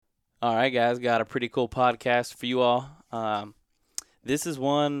All right, guys, got a pretty cool podcast for you all. This is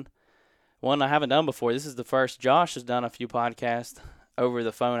one I haven't done before. This is the first. Josh has done a few podcasts over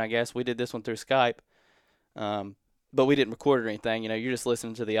the phone. I guess we did this one through Skype, um, but we didn't record or anything. You're just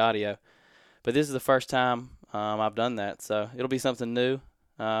listening to the audio. But this is the first time I've done that, so it'll be something new.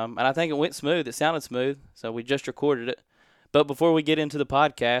 And I think it went smooth. It sounded smooth, so we just recorded it. But before we get into the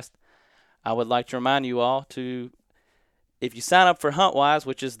podcast, I would like to remind you all to, if you sign up for HuntWise,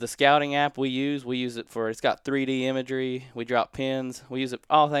 which is the scouting app we use it for, it's got 3D imagery, we drop pins, we use it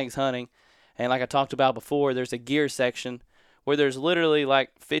for all things hunting. And like I talked about before, there's a gear section where there's literally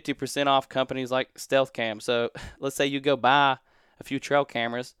like 50% off companies like Stealth Cam. So let's say you go buy a few trail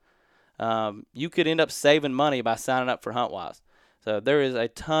cameras, you could end up saving money by signing up for HuntWise. So there is a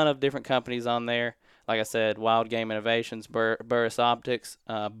ton of different companies on there. Like I said, Wild Game Innovations, Burris Optics,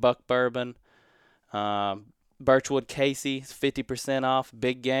 Buck Bourbon, Birchwood Casey is 50% off.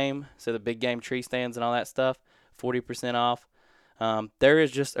 Big Game, so the big game tree stands and all that stuff, 40% off. There is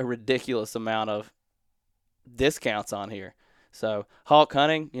just a ridiculous amount of discounts on here. So Hawk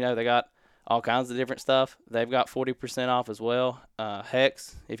Hunting, they got all kinds of different stuff. They've got 40% off as well.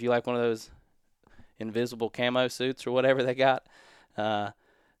 Hex, if you like one of those invisible camo suits or whatever they got.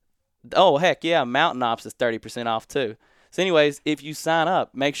 Oh, heck yeah, Mountain Ops is 30% off too. So anyways, if you sign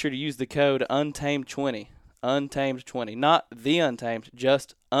up, make sure to use the code Untamed20. Untamed20. Not the Untamed,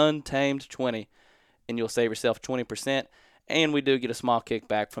 just Untamed20. And you'll save yourself 20%. And we do get a small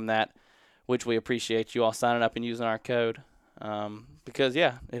kickback from that, which we appreciate you all signing up and using our code. Because,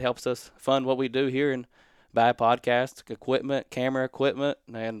 yeah, it helps us fund what we do here and buy podcast equipment, camera equipment,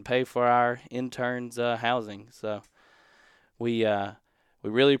 and pay for our interns' housing. So we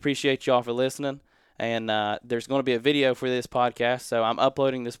really appreciate you all for listening. And there's going to be a video for this podcast. So I'm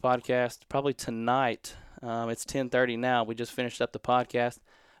uploading this podcast probably tonight. It's 10:30 now. We just finished up the podcast.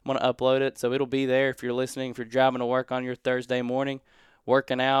 I'm going to upload it, so it'll be there if you're listening, if you're driving to work on your Thursday morning,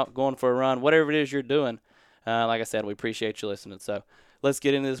 working out, going for a run, whatever it is you're doing. Like I said, we appreciate you listening. So let's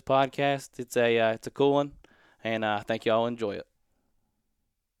get into this podcast. It's a cool one, and I think you all enjoy it.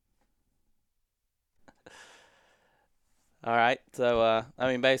 All right. So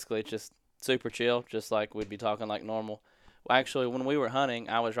basically, it's just super chill, just like we'd be talking like normal. Well, actually, when we were hunting,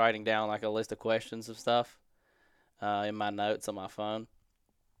 I was writing down like a list of questions of stuff in my notes on my phone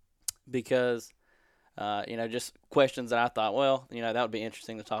because just questions that I thought, well, that would be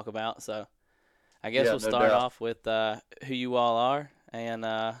interesting to talk about. So I guess Yeah, we'll no start doubt. off with who you all are and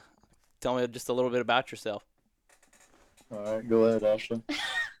tell me just a little bit about yourself. All right, go ahead, Ashley.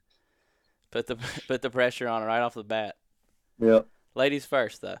 Put the put the pressure on right off the bat. Yep. Ladies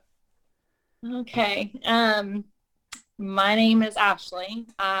first, though. Okay. My name is Ashley.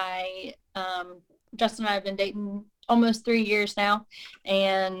 Justin and I have been dating almost 3 years now,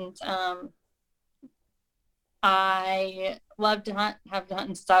 and I love to hunt. Have been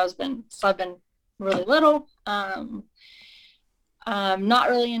hunting since I've been really little. I'm not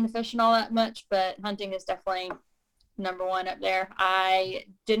really into fishing all that much, but hunting is definitely number one up there. I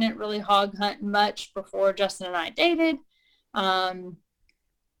didn't really hog hunt much before Justin and I dated. Um,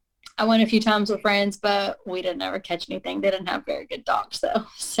 I went a few times with friends, but we didn't ever catch anything. They didn't have very good dogs, though.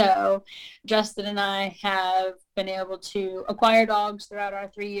 So Justin and I have been able to acquire dogs throughout our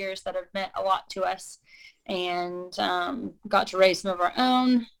 3 years that have meant a lot to us, and got to raise some of our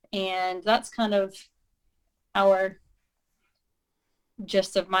own. And that's kind of our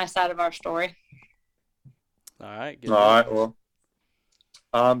gist of my side of our story. All right. Good All deal. right. Well,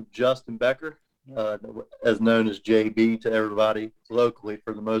 I'm Justin Becker, as known as JB to everybody locally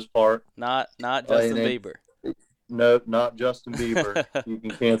for the most part. Not Justin And Bieber. no, not Justin Bieber. You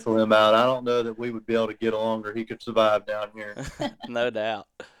can cancel him out. I don't know that we would be able to get along or he could survive down here. No doubt.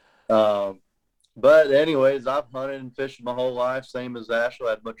 Um, but anyways, I've hunted and fished my whole life, same as Ashley.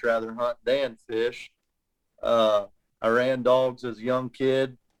 I'd much rather hunt than fish. I ran dogs as a young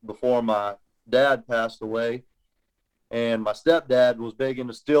kid before my dad passed away. And my stepdad was big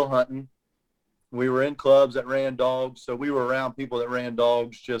into still hunting. We were in clubs that ran dogs, so we were around people that ran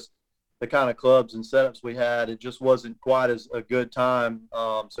dogs. Just the kind of clubs and setups we had, it just wasn't quite as a good time.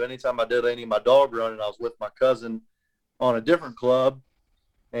 So anytime I did any of my dog running, I was with my cousin on a different club.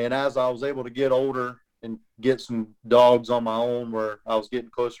 And as I was able to get older and get some dogs on my own, where I was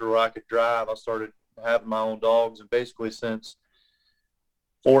getting closer to where I could drive, I started having my own dogs. And basically since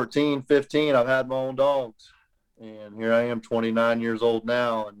 14, 15, I've had my own dogs. And here I am, 29 years old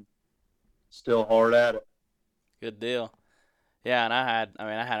now, and still hard at it. Good deal. Yeah, and I had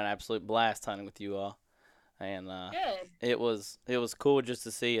an absolute blast hunting with you all, and Good. it was cool just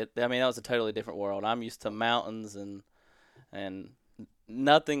to see it. I mean, that was a totally different world. I'm used to mountains and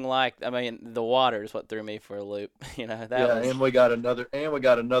nothing like. I mean, the water is what threw me for a loop. That was and we got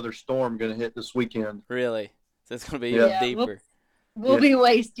another storm going to hit this weekend. really. So it's going to be Yeah. even deeper. We'll be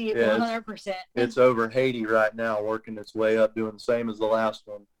waist deep, Yeah, 100%. It's over Haiti right now, working its way up, doing the same as the last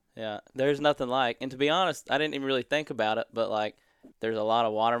one. Yeah, there's nothing like. And to be honest, I didn't even really think about it, but like, there's a lot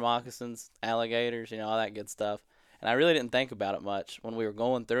of water moccasins, alligators, all that good stuff. And I really didn't think about it much when we were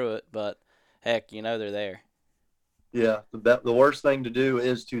going through it, but heck, they're there. Yeah, the worst thing to do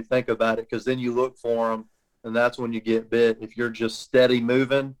is to think about it, because then you look for them, and that's when you get bit. If you're just steady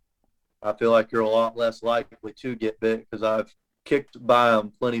moving, I feel like you're a lot less likely to get bit, because I've kicked by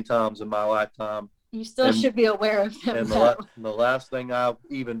them plenty times in my lifetime. You still should be aware of them. And the last thing I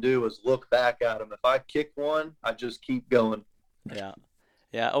even do is look back at them. If I kick one, I just keep going. Yeah.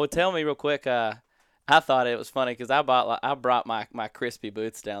 Oh, tell me real quick. I thought it was funny because I brought my crispy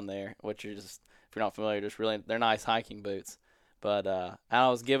boots down there, which are just, if you're not familiar, they're nice hiking boots. But I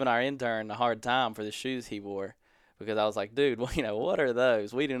was giving our intern a hard time for the shoes he wore, because I was like, dude, well, what are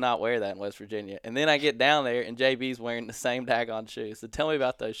those? We do not wear that in West Virginia. And then I get down there and JB's wearing the same daggone shoes. So tell me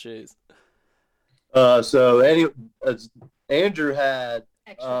about those shoes. Andrew had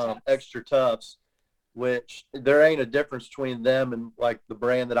extra tufts, which there ain't a difference between them and like the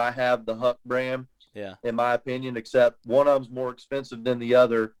brand that I have, the Huck brand. Yeah. In my opinion, except one of them's more expensive than the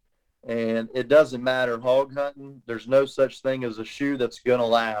other, and it doesn't matter. Hog hunting, there's no such thing as a shoe that's gonna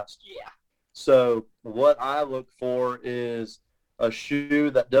last. Yeah. So what I look for is a shoe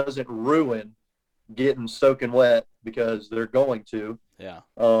that doesn't ruin getting soaking wet, because they're going to. Yeah.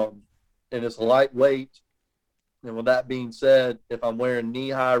 And it's lightweight. And with that being said, if I'm wearing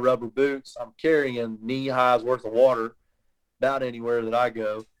knee-high rubber boots, I'm carrying knee-highs worth of water about anywhere that I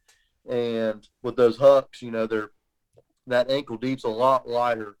go. And with those Hucks, that ankle deep's a lot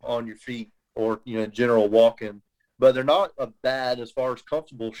lighter on your feet, or, in general walking. But they're not a bad, as far as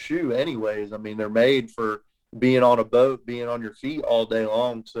comfortable shoe anyways. I mean, they're made for being on a boat, being on your feet all day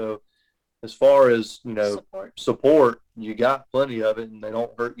long. So as far as, support, you got plenty of it, and they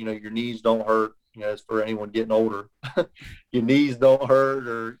don't hurt. Your knees don't hurt. As for anyone getting older, your knees don't hurt,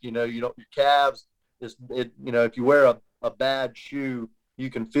 or, your calves. If you wear a bad shoe, you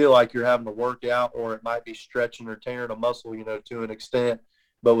can feel like you're having to work out, or it might be stretching or tearing a muscle, to an extent.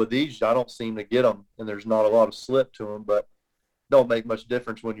 But with these, I don't seem to get them, and there's not a lot of slip to them, but don't make much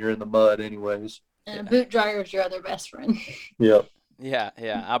difference when you're in the mud anyways. And a boot dryer is your other best friend. Yep.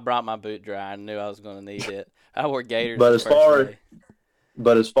 Yeah. I brought my boot dryer. I knew I was going to need it. I wore gaiters.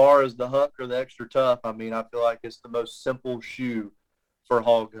 But as far as the Huck or the extra tough, I mean, I feel like it's the most simple shoe for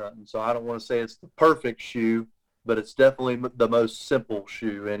hog hunting. So I don't want to say it's the perfect shoe, but it's definitely the most simple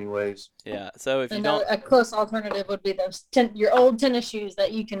shoe anyways. Yeah. So if you a close alternative would be those your old tennis shoes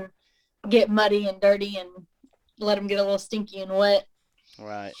that you can get muddy and dirty and let them get a little stinky and wet.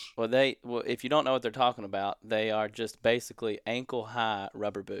 Right. Well, if you don't know what they're talking about, they are just basically ankle-high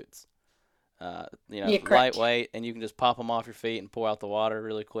rubber boots. Lightweight, and you can just pop them off your feet and pour out the water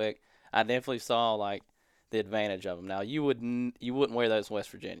really quick. I definitely saw like the advantage of them. Now you wouldn't wear those in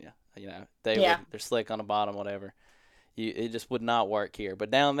West Virginia. They're slick on the bottom, whatever. It just would not work here. But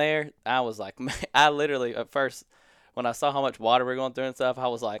down there, I was like, man, I literally at first, when I saw how much water we're going through and stuff, I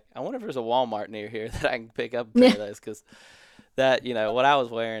was like, I wonder if there's a Walmart near here that I can pick up a pair of those, because that what I was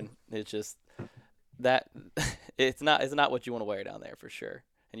wearing, it's just that it's not what you want to wear down there for sure.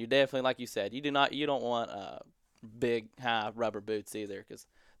 And you definitely, like you said, you don't want big high rubber boots either, because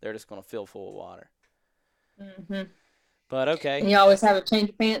they're just going to fill full of water. Mm-hmm. But okay. And you always have a change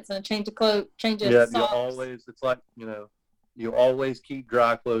of pants and a change of clothes, change of socks. It's like, you always keep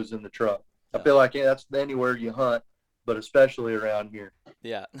dry clothes in the truck. I feel like that's anywhere you hunt, but especially around here.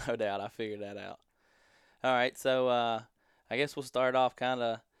 Yeah, no doubt. I figured that out. All right, so I guess we'll start off kind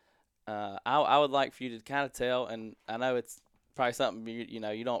of. I would like for you to kind of tell, and I know it's probably something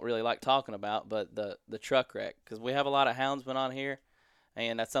you don't really like talking about, but the truck wreck, because we have a lot of houndsmen on here,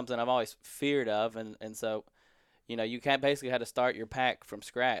 and that's something I've always feared of, and so you can't basically had to start your pack from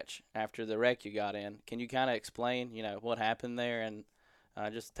scratch after the wreck you got in. Can you kind of explain what happened there, and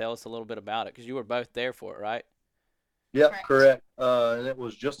just tell us a little bit about it, because you were both there for it, right? Yep, correct. And it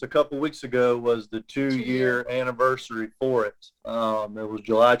was just a couple weeks ago was the 2-year anniversary for it. It was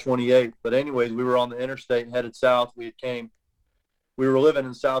July 28th. But anyways, we were on the interstate headed south. We were living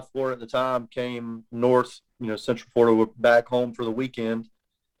in South Florida at the time, came north, Central Florida, we're back home for the weekend,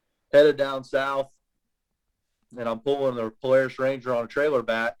 headed down south, and I'm pulling the Polaris Ranger on a trailer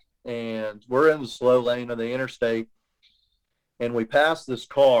back, and we're in the slow lane of the interstate, and we passed this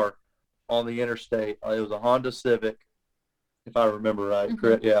car on the interstate. It was a Honda Civic, if I remember right. Mm-hmm.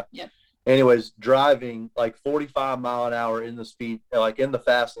 Correct? Yeah. Yeah. Anyways, driving like 45 mile an hour in the speed, like in the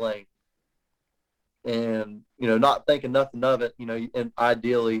fast lane, and not thinking nothing of it. And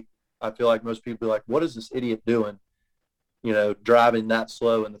ideally, I feel like most people are like, "What is this idiot doing?" Driving that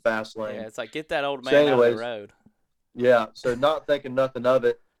slow in the fast Yeah, lane. it's like, get that old So, man out of the anyways, road. yeah. So not thinking nothing of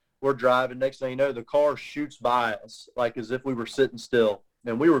it. We're driving. Next thing you know, the car shoots by us like as if we were sitting still,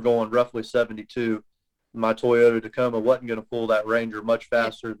 and we were going roughly 72. My Toyota Tacoma wasn't going to pull that Ranger much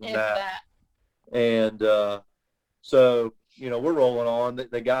faster than that. And so we're rolling on.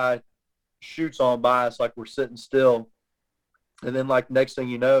 The guy shoots on by us like we're sitting still, and then like next thing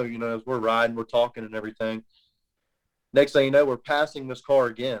you know, as we're riding, we're talking and everything. Next thing you know, we're passing this car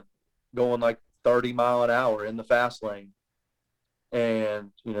again, going like 30 mile an hour in the fast lane.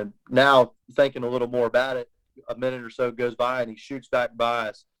 And, now thinking a little more about it, a minute or so goes by and he shoots back by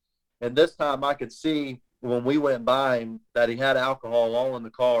us. And this time I could see when we went by him that he had alcohol all in the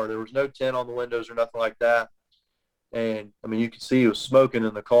car. There was no tint on the windows or nothing like that. And I mean, you could see he was smoking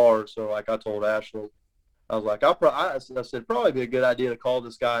in the car. So like I told Ashley, I was like, I said, probably be a good idea to call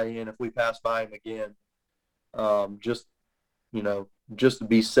this guy in if we pass by him again. Just, just to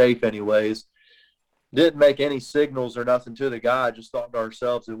be safe anyways. Didn't make any signals or nothing to the guy. Just thought to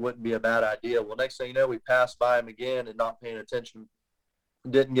ourselves it wouldn't be a bad idea. Well, next thing you know, we passed by him again and not paying attention.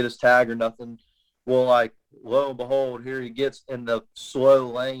 Didn't get his tag or nothing. Well, like, lo and behold, here he gets in the slow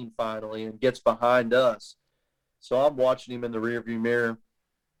lane finally and gets behind us. So I'm watching him in the rearview mirror,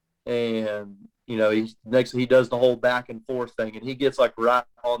 and he does the whole back and forth thing, and he gets like right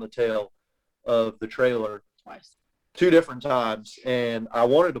on the tail of the trailer Twice. 2 different times. And I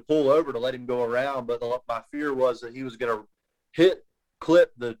wanted to pull over to let him go around, but my fear was that he was going to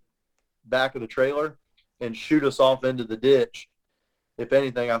clip the back of the trailer and shoot us off into the ditch. If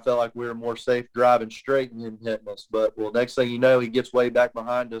anything, I felt like we were more safe driving straight and him hitting us. But, well, next thing you know, he gets way back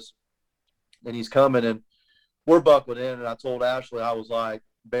behind us, and he's coming, and we're buckled in. And I told Ashley, I was like,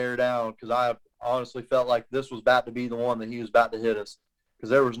 bear down, because I honestly felt like this was about to be the one that he was about to hit us, because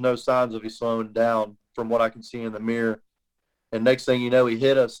there was no signs of he slowing down from what I can see in the mirror. And next thing you know, he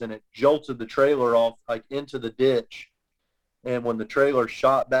hit us, and it jolted the trailer off like into the ditch. And when the trailer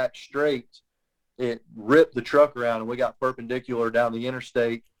shot back straight, it ripped the truck around, and we got perpendicular down the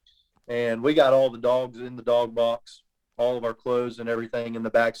interstate. And we got all the dogs in the dog box, all of our clothes and everything in the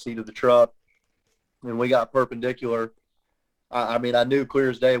back seat of the truck. And we got perpendicular. I mean, I knew clear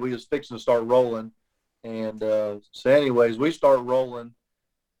as day we was fixing to start rolling. And so anyways, we start rolling,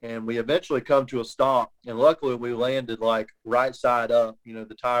 and we eventually come to a stop. And luckily we landed like right side up,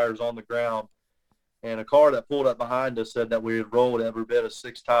 the tires on the ground. And a car that pulled up behind us said that we had rolled every bit of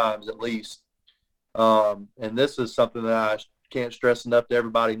 6 times at least. And this is something that I can't stress enough to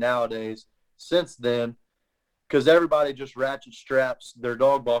everybody nowadays. Since then, because everybody just ratchet straps their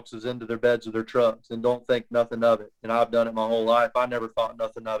dog boxes into their beds of their trucks and don't think nothing of it. And I've done it my whole life. I never thought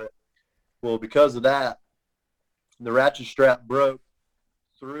nothing of it. Well, because of that, the ratchet strap broke,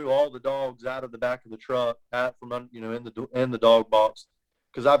 threw all the dogs out of the back of the truck, in the dog box,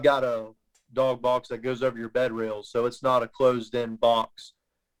 because I've got a dog box that goes over your bed rails, so it's not a closed-in box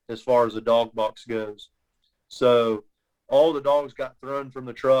as far as the dog box goes. So all the dogs got thrown from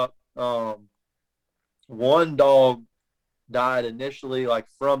the truck. One dog died initially, like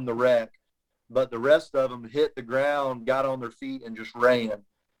from the wreck, but the rest of them hit the ground, got on their feet, and just ran.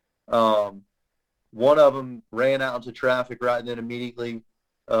 One of them ran out into traffic right then immediately.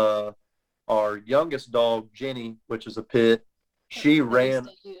 Our youngest dog, Jenny, which is a pit, she ran.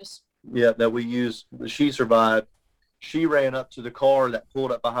 Yeah, that we use. She survived. She ran up to the car that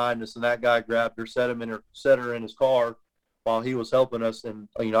pulled up behind us, and that guy grabbed her, set her in his car while he was helping us. And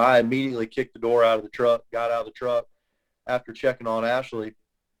I immediately kicked the door out of the truck, got out of the truck after checking on Ashley,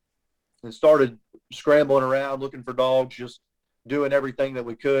 and started scrambling around looking for dogs, just doing everything that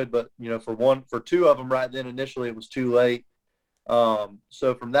we could. But for 2 of them right then initially, it was too late.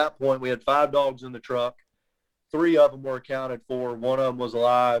 So from that point, we had 5 dogs in the truck. 3 of them were accounted for. 1 of them was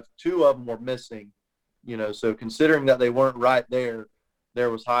alive. 2 of them were missing. So considering that they weren't right there, there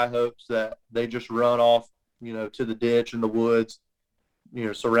was high hopes that they just run off, to the ditch in the woods,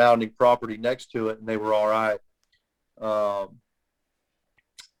 surrounding property next to it, and they were all right.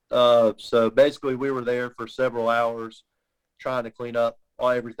 So basically we were there for several hours trying to clean up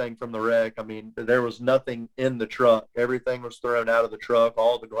everything from the wreck. I mean, there was nothing in the truck. Everything was thrown out of the truck.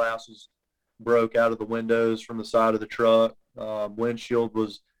 All the glasses broke out of the windows from the side of the truck. Windshield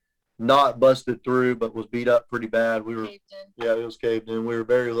was not busted through, but was beat up pretty bad. Yeah, it was caved in. We were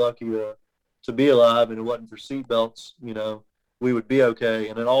very lucky to be alive, and it wasn't for seatbelts, we would be okay.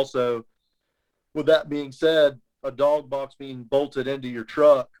 And then also, with that being said, a dog box being bolted into your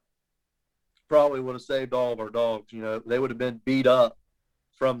truck, probably would have saved all of our dogs. You know, they would have been beat up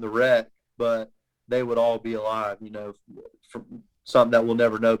from the wreck, but they would all be alive, you know, from something that we'll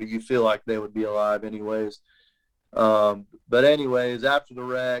never know, but you feel like they would be alive anyways. But anyways, after the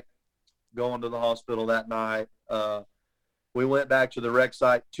wreck, going to the hospital that night, we went back to the wreck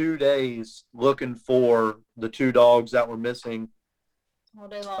site 2 days looking for the 2 dogs that were missing. All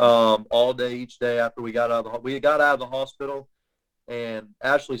day long. All day, each day after we got out of the hospital, and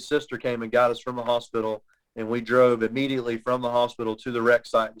Ashley's sister came and got us from the hospital, and we drove immediately from the hospital to the wreck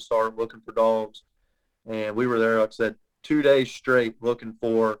site and started looking for dogs. And we were there, like I said, 2 days straight looking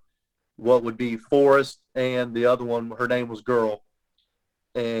for what would be Forrest, and the other one, her name was Girl.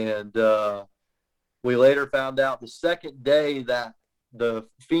 And we later found out the second day that the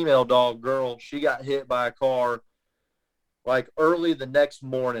female dog, Girl, she got hit by a car like early the next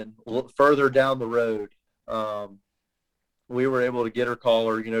morning, further down the road. We were able to get her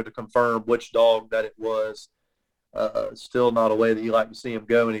collar, you know, to confirm which dog that it was. Still not a way that you like to see him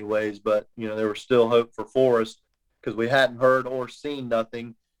go anyways, but, you know, there was still hope for Forrest because we hadn't heard or seen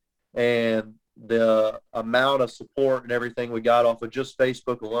nothing. And the amount of support and everything we got off of just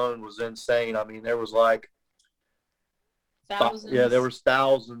Facebook alone was insane. I mean, there was like thousands. There was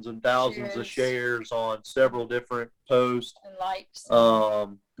thousands and thousands of shares on several different posts and likes.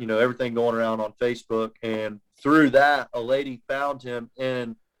 You know, everything going around on Facebook. And through that, a lady found him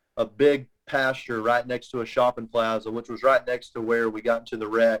in a big pasture right next to a shopping plaza, which was right next to where we got into the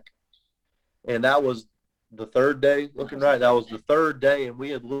wreck. And that was the third day, that was the third day, and we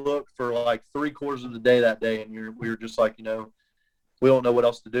had looked for like 3/4 of the day that day, and we were just like, you know, we don't know what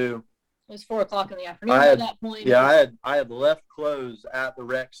else to do. It was 4 o'clock in the afternoon at that point. Yeah, I had left clothes at the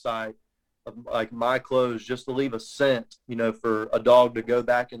wreck site, like my clothes, just to leave a scent, you know, for a dog to go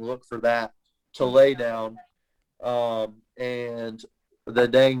back and look for that to lay down. And the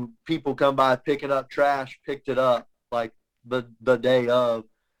dang people come by picking up trash, picked it up like the day of,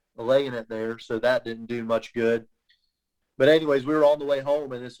 laying it there, so that didn't do much good. But anyways, we were on the way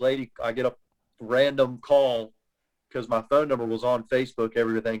home, and this lady, I get a random call because my phone number was on Facebook,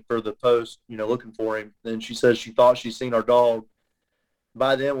 everything for the post, you know, looking for him. And she says she thought she'd seen our dog.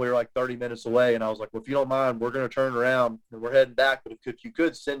 By then, we were like 30 minutes away, and I was like, well, if you don't mind, we're going to turn around, and we're heading back, but if you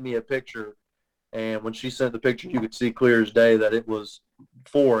could send me a picture. And when she sent the picture, you could see clear as day that it was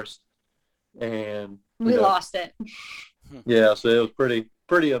Forrest. And we lost it. Yeah, so it was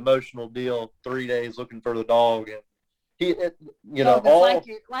pretty emotional deal. 3 days looking for the dog, and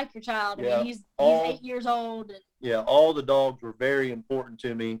like your child. Yeah, I mean, he's 8 years old. And yeah, all the dogs were very important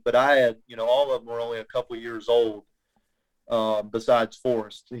to me, but I had, you know, all of them were only a couple years old. Besides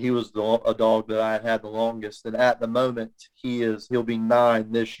Forrest, he was a dog that I had the longest, and at the moment he'll be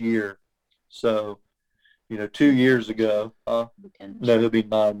 9 this year. So, you know, 2 years ago, no, he'll be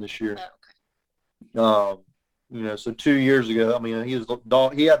 9 this year. Oh, okay. You know, so 2 years ago, I mean, he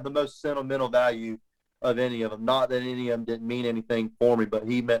had the most sentimental value of any of them. Not that any of them didn't mean anything for me, but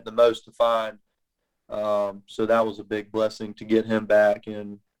he meant the most to find. So that was a big blessing to get him back.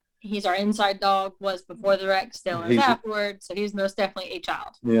 And he's our inside dog, was before the wreck, still is afterwards. So he's most definitely a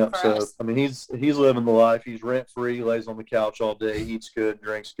child. Yeah. So us. I mean, he's living the life. He's rent free, lays on the couch all day, eats good,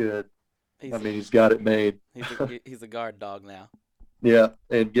 drinks good. He's got it made. He's a guard dog now. Yeah,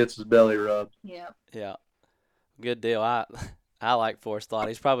 and gets his belly rubbed. Yeah. Yeah. Good deal. I like Forrest a lot.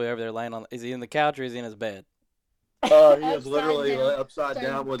 He's probably over there laying on. Is he in the couch or is he in his bed? He is literally upside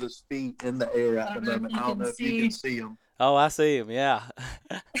down with his feet in the air at the moment. I don't know if you can see him. Oh, I see him. Yeah.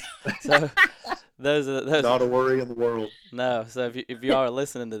 So those not a worry in the world. No. So if you are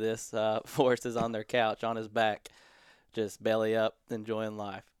listening to this, Forrest is on their couch on his back, just belly up, enjoying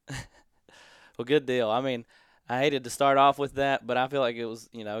life. Well, good deal. I mean, I hated to start off with that, but I feel like it was,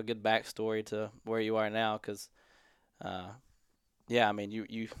 you know, a good backstory to where you are now because, yeah, I mean,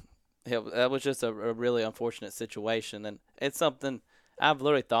 that was just a really unfortunate situation, and it's something I've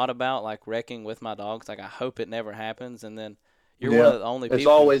literally thought about, like wrecking with my dogs. Like, I hope it never happens, and then you're one of the only people. It's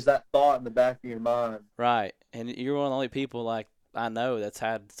always that thought in the back of your mind. Right, and you're one of the only people, like, I know that's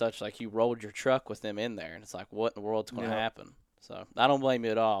had such, like, you rolled your truck with them in there, and it's like, what in the world's going to happen? So I don't blame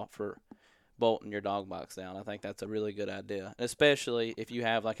you at all for bolting your dog box down. I think that's a really good idea, especially if you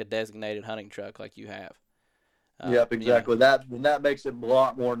have like a designated hunting truck like you have. Yep, exactly. That makes it a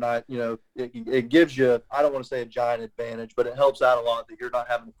lot more nice. You know, it gives you, I don't want to say a giant advantage, but it helps out a lot that you're not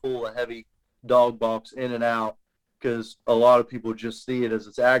having to pull a heavy dog box in and out, because a lot of people just see it as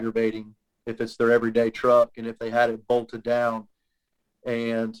it's aggravating if it's their everyday truck and if they had it bolted down.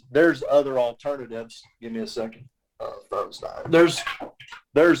 And there's other alternatives. Give me a second. Phone's dying.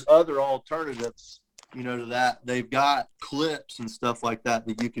 There's other alternatives, you know, to that. They've got clips and stuff like that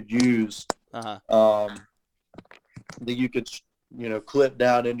that you could use That you could, clip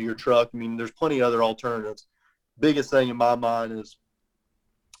down into your truck. I mean, there's plenty of other alternatives. Biggest thing in my mind is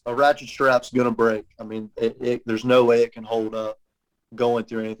a ratchet strap's going to break. I mean, there's no way it can hold up going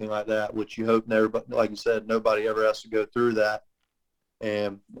through anything like that, which you hope never, but like you said, nobody ever has to go through that.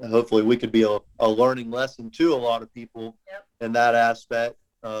 And hopefully we could be a learning lesson to a lot of people in that aspect,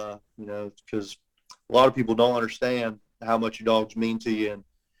 because a lot of people don't understand how much your dogs mean to you. And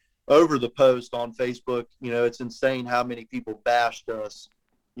over the post on Facebook, it's insane how many people bashed us,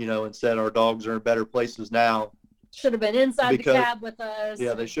 and said our dogs are in better places now. Should have been inside the cab with us.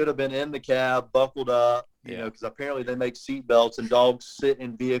 Yeah, they should have been in the cab, buckled up, because apparently they make seat belts and dogs sit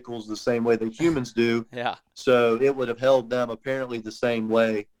in vehicles the same way that humans do. Yeah. So it would have held them apparently the same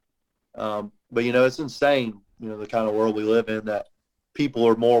way. But, it's insane, the kind of world we live in, that people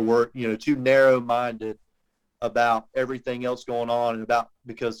are more too narrow-minded about everything else going on, and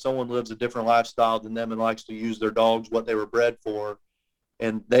because someone lives a different lifestyle than them and likes to use their dogs what they were bred for,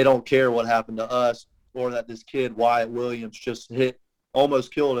 and they don't care what happened to us, or that this kid Wyatt Williams just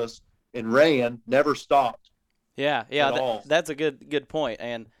almost killed us and ran, never stopped. Yeah, that's a good point.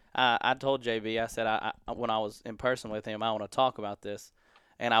 And I told JB, I said I when I was in person with him, I want to talk about this,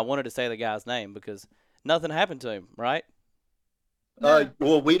 and I wanted to say the guy's name because nothing happened to him, right? No.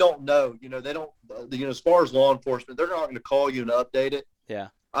 Well, we don't know. They don't. As far as law enforcement, they're not going to call you and update it. Yeah.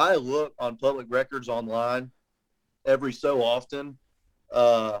 I look on public records online every so often,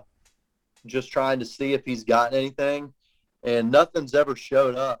 just trying to see if he's gotten anything, and nothing's ever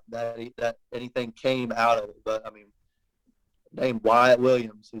showed up that anything came out of it. But I mean, named Wyatt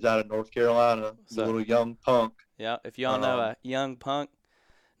Williams, he's out of North Carolina, a little young punk. Yeah, if y'all know a young punk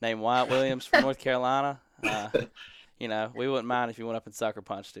named Wyatt Williams from North Carolina, we wouldn't mind if you went up and sucker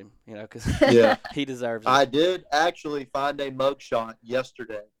punched him, because he deserves it. I did actually find a mugshot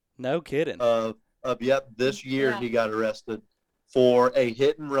yesterday. No kidding. This year he got arrested for a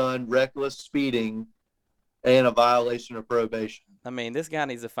hit and run, reckless speeding, and a violation of probation. I mean, this guy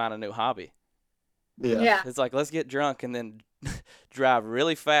needs to find a new hobby. Yeah. It's like, let's get drunk and then drive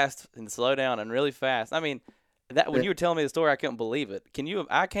really fast and slow down and really fast. I mean, when you were telling me the story, I couldn't believe it.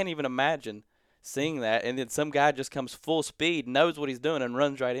 I can't even imagine seeing that, and then some guy just comes full speed, knows what he's doing, and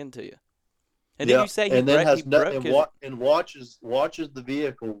runs right into you. And then you say watches the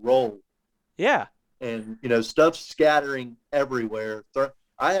vehicle roll. Yeah. And stuff scattering everywhere.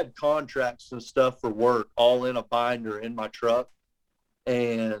 I had contracts and stuff for work all in a binder in my truck,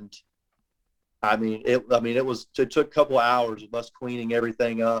 and it took a couple of hours of us cleaning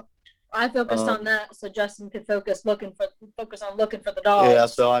everything up. I focused on that so Justin could focus on looking for the dogs. Yeah,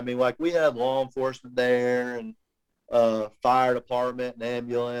 so we had law enforcement there, and fire department and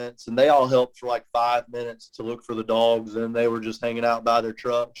ambulance, and they all helped for 5 minutes to look for the dogs, and they were just hanging out by their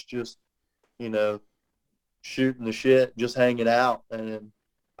trucks, just shooting the shit, just hanging out. And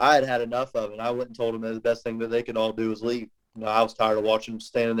I had enough of it. I went and told them that the best thing that they could all do was leave. I was tired of watching them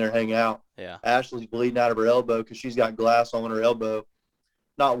standing there hang out. Yeah. Ashley's bleeding out of her elbow because she's got glass on her elbow.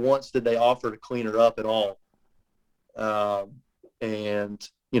 Not once did they offer to clean her up at all. And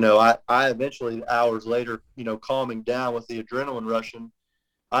I eventually, hours later, calming down with the adrenaline rushing,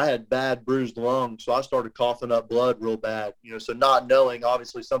 I had bad bruised lungs, so I started coughing up blood real bad. So not knowing,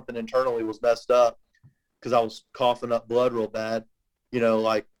 obviously something internally was messed up because I was coughing up blood real bad.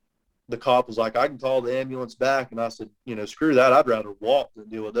 The cop was like, I can call the ambulance back. And I said, screw that. I'd rather walk than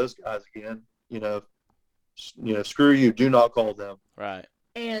deal with those guys again. Screw you. Do not call them. Right.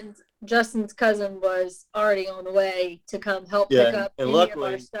 And Justin's cousin was already on the way to come help pick up any of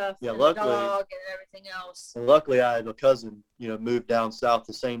our stuff, and the dog and everything else. And luckily, I had a cousin, moved down south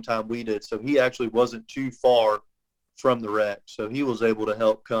the same time we did, so he actually wasn't too far from the wreck. So he was able to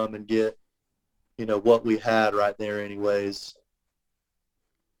help come and get, what we had right there, anyways,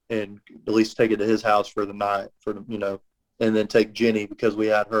 and at least take it to his house for the night, and then take Jenny because we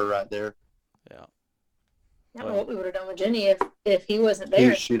had her right there. Yeah. I don't know what we would have done with Jenny if he wasn't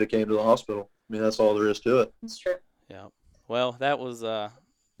there. She'd have came to the hospital. I mean, that's all there is to it. That's true. Yeah. Well, that was I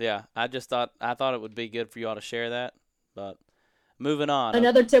just thought it would be good for you all to share that. But moving on.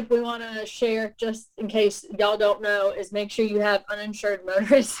 Another tip we want to share, just in case y'all don't know, is make sure you have uninsured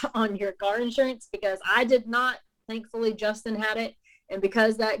motorists on your car insurance, because I did not. Thankfully, Justin had it, and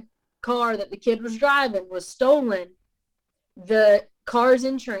because that car that the kid was driving was stolen, the car's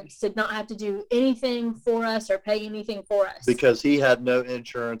insurance did not have to do anything for us or pay anything for us. Because he had no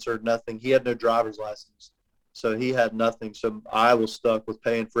insurance or nothing. He had no driver's license. So he had nothing. So I was stuck with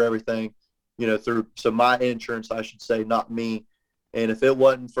paying for everything, so my insurance, I should say, not me. And if it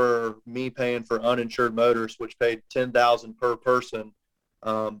wasn't for me paying for uninsured motorists, which paid $10,000 per person,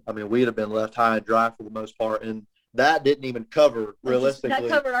 I mean, we'd have been left high and dry for the most part, and that didn't even cover realistically. That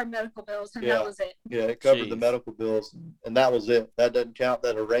covered our medical bills, and that was it. Yeah, it covered the medical bills, and that was it. That doesn't count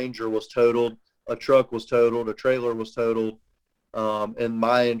that a Ranger was totaled, a truck was totaled, a trailer was totaled, and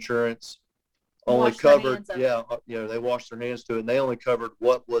my insurance only covered. Yeah, they washed their hands to it, and they only covered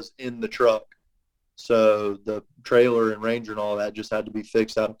what was in the truck. So the trailer and Ranger and all that just had to be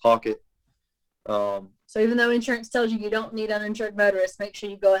fixed out of pocket. So even though insurance tells you don't need uninsured motorists, make sure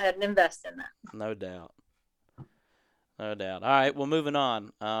you go ahead and invest in that. No doubt. No doubt. All right, well, moving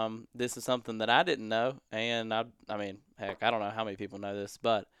on. This is something that I didn't know, and I mean, heck, I don't know how many people know this,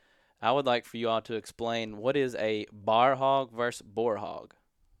 but I would like for you all to explain what is a bar hog versus boar hog.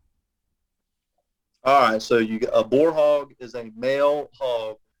 All right, so a boar hog is a male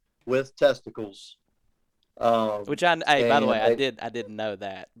hog with testicles. Which by the way, I didn't know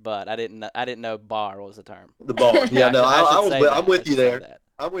that, but I didn't know bar was the term. The bar, yeah, no, I'm with you there. That.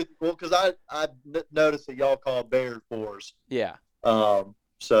 I'm with because I noticed that y'all call bears boars. Yeah.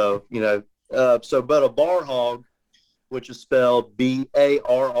 So but a bar hog, which is spelled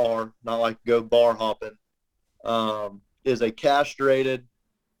BARR, not like go bar hopping, is a castrated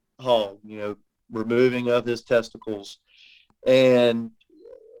hog. Removing of his testicles, and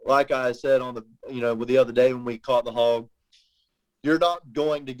like I said with the other day when we caught the hog, you're not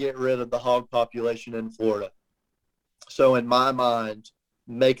going to get rid of the hog population in Florida. So in my mind,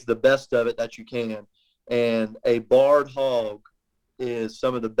 make the best of it that you can. And a barred hog is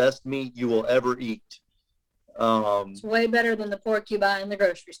some of the best meat you will ever eat. It's way better than the pork you buy in the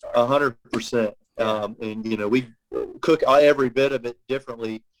grocery store. 100%. And we cook every bit of it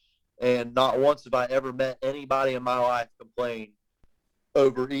differently. And not once have I ever met anybody in my life complain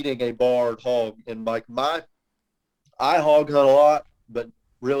over eating a barred hog. And like I hog hunt a lot, but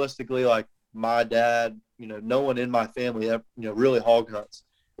realistically, like my dad, no one in my family ever, really hog hunts.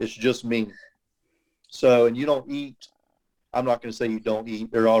 It's just me. So, and you don't eat, I'm not going to say you don't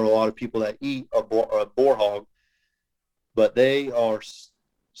eat. There are a lot of people that eat a boar hog, but they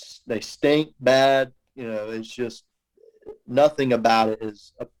stink bad. It's just nothing about it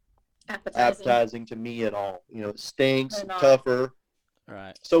is appetizing to me at all. It stinks, tougher.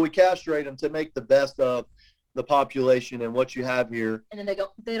 Right. So we castrate them to make the best of the population and what you have here. And then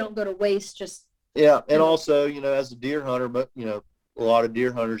they don't go to waste. Just and also, as a deer hunter, but a lot of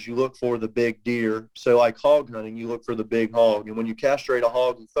deer hunters, you look for the big deer. So like hog hunting, you look for the big hog. And when you castrate a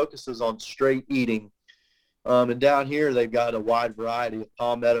hog, it focuses on straight eating. And down here, they've got a wide variety of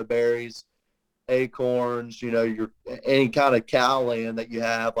palmetto berries, acorns, your any kind of cow land that you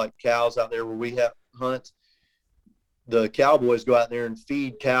have, like cows out there where we have hunts. The cowboys go out there and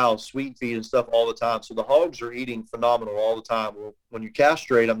feed cows, sweet feed and stuff all the time. So the hogs are eating phenomenal all the time. Well, when you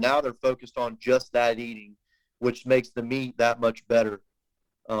castrate them, now they're focused on just that eating, which makes the meat that much better.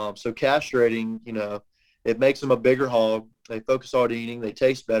 So castrating, it makes them a bigger hog. They focus on eating, they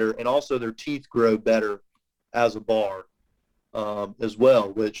taste better, and also their teeth grow better as a bar as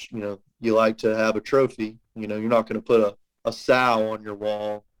well, which, you like to have a trophy. You're not going to put a sow on your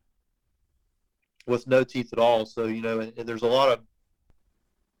wall with no teeth at all. So, there's a lot of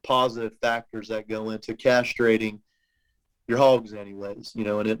positive factors that go into castrating your hogs anyways,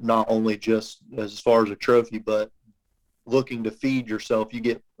 and it not only just as far as a trophy, but looking to feed yourself. You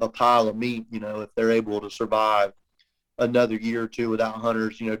get a pile of meat, if they're able to survive another year or two without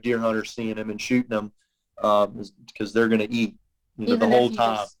hunters, deer hunters seeing them and shooting them, because they're going to eat, the whole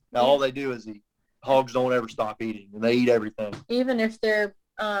time. Now, all they do is eat. Hogs don't ever stop eating, and they eat everything. Even if they're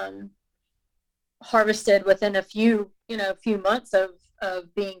harvested within a few months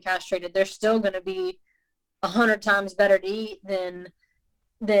of being castrated, they're still going to be 100 times better to eat than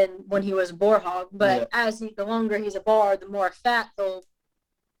when he was a boar hog. But the longer he's a bar, the more fat they'll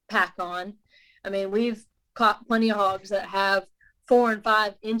pack on. I mean, we've caught plenty of hogs that have 4 and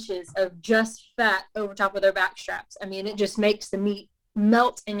 5 inches of just fat over top of their back straps. I mean, it just makes the meat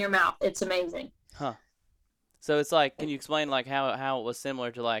melt in your mouth. It's amazing. Huh. So it's like, can you explain like how it was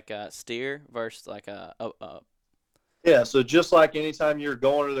similar to like a steer versus like a Yeah, so just like anytime you're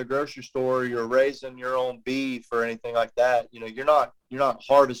going to the grocery store, you're raising your own beef or anything like that, you're not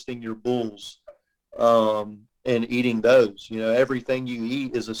harvesting your bulls and eating those. Everything you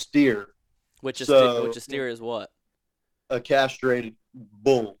eat is a steer. Which a steer is what? A castrated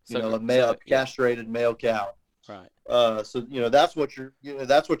bull, a castrated male cow. Right. So that's what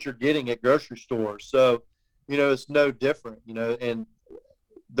you're getting at grocery stores. So it's no different. And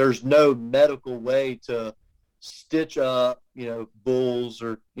there's no medical way to stitch up, bulls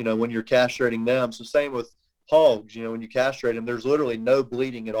or when you're castrating them. So same with hogs. When you castrate them, there's literally no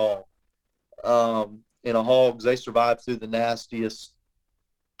bleeding at all. In a hogs, they survive through the nastiest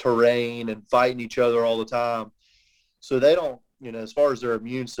terrain and fighting each other all the time. So they don't, as far as their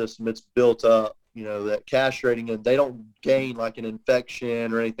immune system, it's built up, that castrating them, they don't gain like an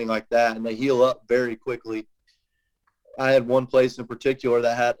infection or anything like that, and they heal up very quickly. I had one place in particular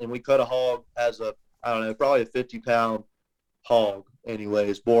that had, and we cut a hog as I don't know, probably a 50-pound hog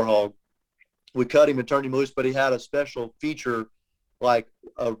anyways, boar hog. We cut him and turned him loose, but he had a special feature, like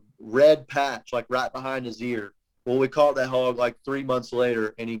a red patch, like right behind his ear. Well, we caught that hog like 3 months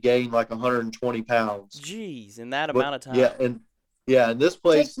later, and he gained like 120 pounds. Jeez, in that amount of time. And this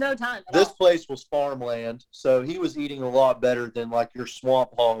place, takes no time at this all. place was farmland, so he was eating a lot better than like your swamp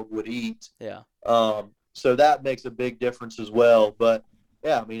hog would eat. Yeah. So that makes a big difference as well. But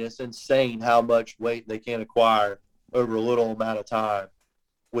yeah, I mean, it's insane how much weight they can acquire over a little amount of time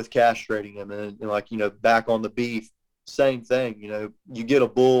with castrating them. And like, back on the beef, same thing. You get a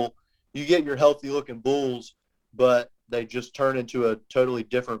bull, you get your healthy looking bulls, but they just turn into a totally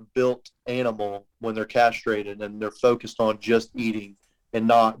different built animal when they're castrated, and they're focused on just eating and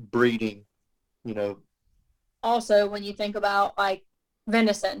not breeding, Also, when you think about like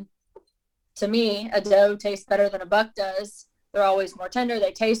venison, to me, a doe tastes better than a buck does. They're always more tender.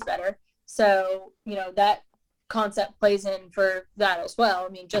 They taste better. So, that concept plays in for that as well.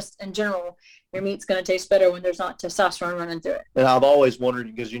 I mean, just in general, your meat's going to taste better when there's not testosterone running through it. And I've always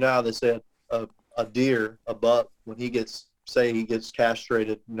wondered, because how they said a deer, a buck, when he gets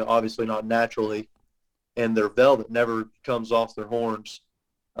castrated, obviously not naturally, and their velvet never comes off their horns.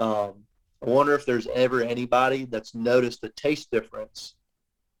 I wonder if there's ever anybody that's noticed a taste difference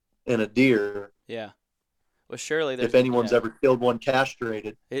in a deer. Yeah. Well, surely there's, if anyone's ever killed one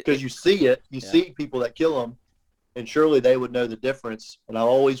castrated, because you see it, see people that kill them, and surely they would know the difference. And I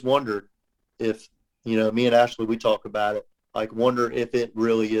always wondered if, me and Ashley, we talk about it, like wonder if it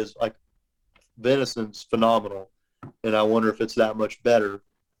really is, like, venison's phenomenal, and I wonder if it's that much better.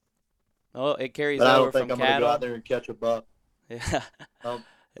 Oh, it carries but over from cattle. I don't think I'm going to go out there and catch a buck. Yeah.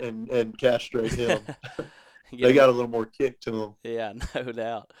 And castrate him. They got a little more kick to them. Yeah, no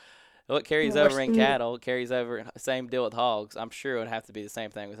doubt. Well, it carries over in cattle. It carries over. Same deal with hogs. I'm sure it would have to be the same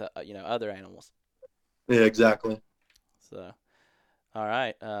thing with other animals. Yeah, exactly. So, all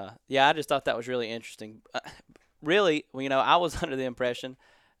right. Yeah, I just thought that was really interesting. Really, I was under the impression,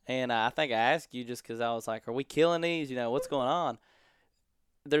 and I think I asked you just because I was like, "Are we killing these? What's going on?"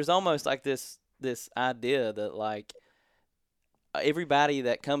 There's almost like this idea that like everybody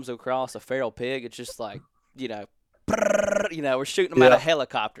that comes across a feral pig, it's just like we're shooting them out of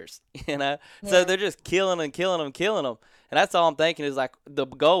helicopters, Yeah. So they're just killing them, and that's all I'm thinking is like the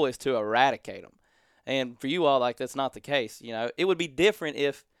goal is to eradicate them. And for you all, like, that's not the case. It would be different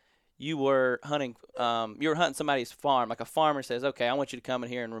if you were hunting somebody's farm, like a farmer says, okay, I want you to come in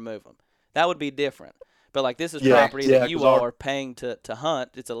here and remove them. That would be different. But like this is property that you all are paying to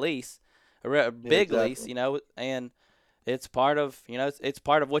hunt. It's a lease, a big lease, and it's part of it's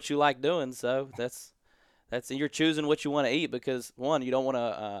part of what you like doing. So that's you're choosing what you want to eat, because one, you don't want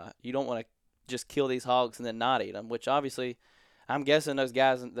to just kill these hogs and then not eat them. Which obviously, I'm guessing those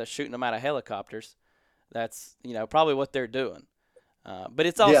guys that's shooting them out of helicopters, that's probably what they're doing. But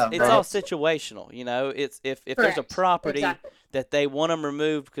it's all all situational. It's if there's a property that they want them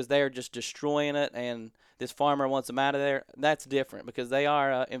removed because they are just destroying it, and this farmer wants them out of there, that's different because they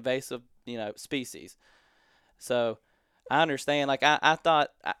are invasive species. So I understand. Like I thought,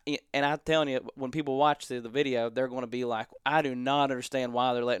 and I'm telling you, when people watch the video, they're going to be like, I do not understand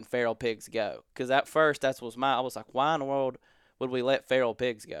why they're letting feral pigs go. Because at first, I was like, why in the world would we let feral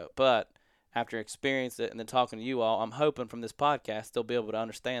pigs go? But after experiencing it and then talking to you all, I'm hoping from this podcast they'll be able to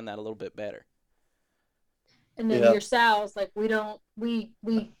understand that a little bit better. And then your sows, like we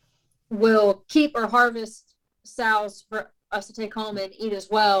will keep or harvest sows for us to take home and eat as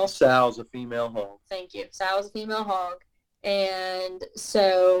well. Sow's a female hog. Thank you. Sow's a female hog. And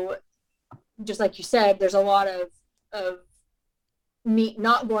so, just like you said, there's a lot of meat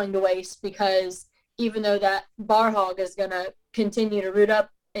not going to waste, because even though that bar hog is going to continue to root up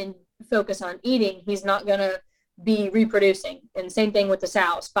and focus on eating, he's not going to be reproducing. And same thing with the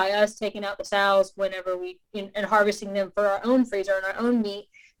sows. By us taking out the sows whenever and harvesting them for our own freezer and our own meat,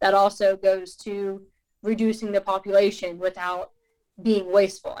 that also goes to reducing the population without being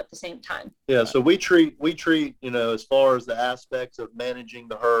wasteful at the same time. Yeah, so we treat, as far as the aspects of managing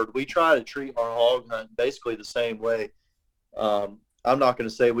the herd, we try to treat our hog hunt basically the same way. I'm not going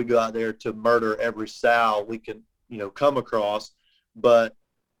to say we go out there to murder every sow we can, come across, but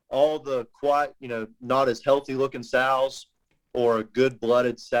all the not as healthy looking sows or a good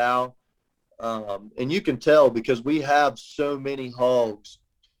blooded sow. And you can tell because we have so many hogs,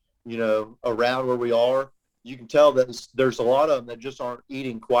 around where we are. you can tell that there's a lot of them that just aren't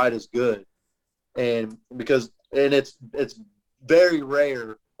eating quite as good. And it's very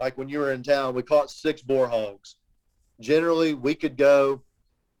rare. Like when you were in town, we caught 6 boar hogs. Generally, we could go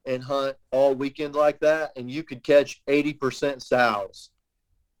and hunt all weekend like that, and you could catch 80% sows.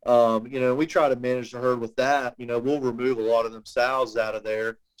 We try to manage the herd with that. We'll remove a lot of them sows out of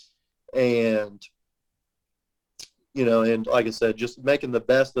there, and and like I said, just making the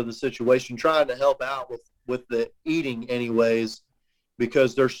best of the situation, trying to help out with the eating anyways,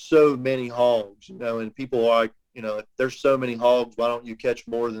 because there's so many hogs, and people are like, if there's so many hogs, why don't you catch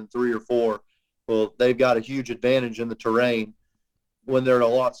more than 3 or 4? Well, they've got a huge advantage in the terrain when they're a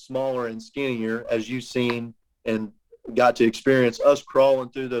lot smaller and skinnier, as you've seen and got to experience us crawling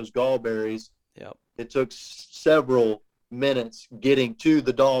through those gallberries. Yep. It took several minutes getting to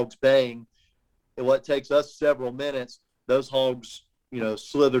the dogs baying. And what takes us several minutes, those hogs,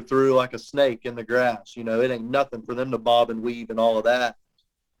 slither through like a snake in the grass. It ain't nothing for them to bob and weave and all of that.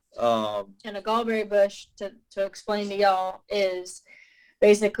 And a gallberry bush, to explain to y'all, is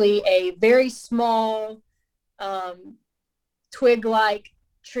basically a very small twig-like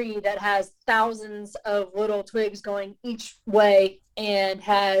tree that has thousands of little twigs going each way, and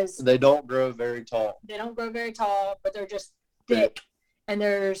they don't grow very tall. But they're just thick. And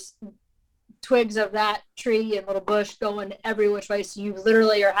there's twigs of that tree and little bush going every which way, so you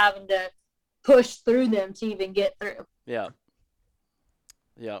literally are having to push through them to even get through. Yeah,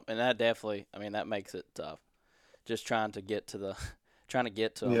 and that definitely, that makes it tough. Just trying to get to them.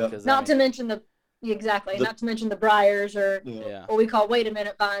 Yeah. Because, not to mention the briars or what we call wait a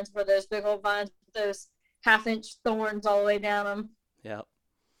minute vines, for those big old vines with those half-inch thorns all the way down them. Yeah.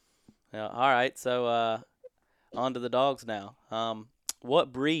 All right, so on to the dogs now.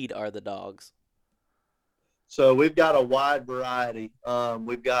 What breed are the dogs? So we've got a wide variety.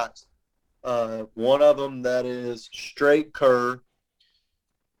 We've got one of them that is straight cur.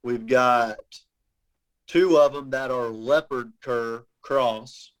 We've got 2 of them that are leopard cur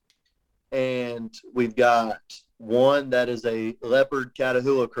cross. And we've got one that is a leopard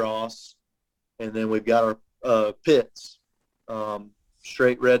Catahoula cross. And then we've got our pits,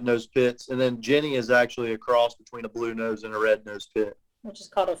 straight red-nosed pits. And then Jenny is actually a cross between a blue nose and a red-nosed pit, which is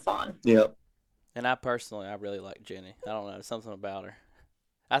called a fawn. Yep. And I really like Jenny. I don't know, something about her.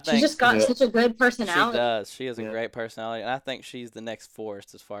 I think she's just got such a good personality. She does. She has a great personality, and I think she's the next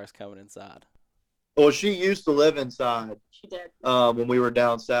Forrest as far as coming inside. Well, she used to live inside. She did. When we were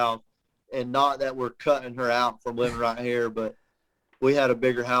down south, and not that we're cutting her out from living right here, but we had a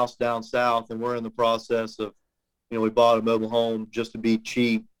bigger house down south, and we're in the process of, we bought a mobile home just to be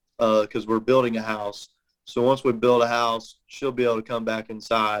cheap because we're building a house. So once we build a house, she'll be able to come back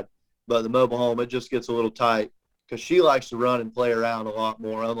inside. But the mobile home, it just gets a little tight because she likes to run and play around a lot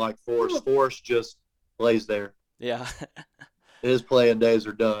more, unlike Forrest. Forrest just lays there. Yeah. His playing days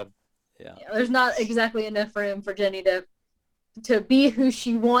are done. Yeah. There's not exactly enough room for Jenny to be who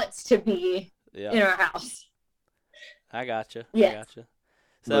she wants to be in our house. I gotcha. Yeah. I gotcha.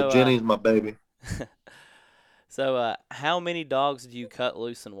 So Jenny's my baby. So how many dogs do you cut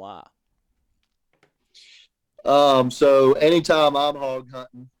loose and why? So anytime I'm hog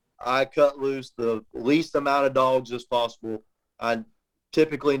hunting, I cut loose the least amount of dogs as possible. I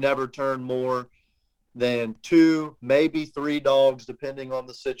typically never turn more than 2, maybe 3 dogs, depending on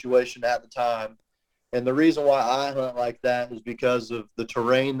the situation at the time. And the reason why I hunt like that is because of the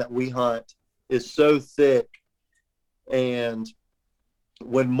terrain that we hunt is so thick. And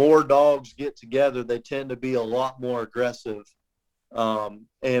when more dogs get together, they tend to be a lot more aggressive.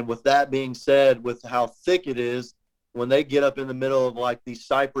 And with that being said, with how thick it is, when they get up in the middle of like these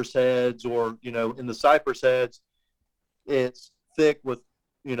cypress heads or, in the cypress heads, it's thick with,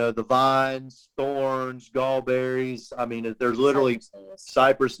 the vines, thorns, gallberries. There's literally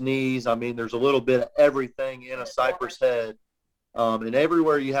cypress knees. There's a little bit of everything in a cypress head. And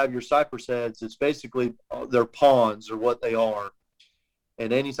everywhere you have your cypress heads, it's basically they're ponds or what they are.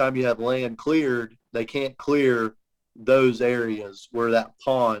 And anytime you have land cleared, they can't clear those areas where that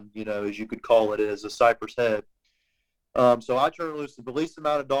pond, as you could call it, is a cypress head. So I turn loose the least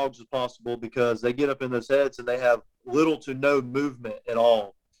amount of dogs as possible because they get up in those heads and they have little to no movement at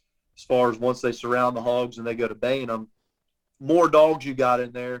all. As far as once they surround the hogs and they go to baying them, more dogs you got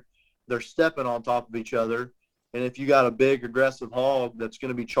in there, they're stepping on top of each other. And if you got a big aggressive hog that's going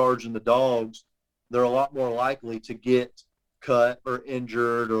to be charging the dogs, they're a lot more likely to get cut or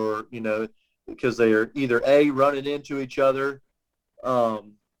injured or, because they are either A, running into each other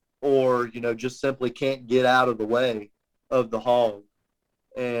or, just simply can't get out of the way of the hog.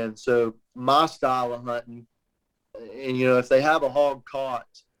 And so my style of hunting, and, if they have a hog caught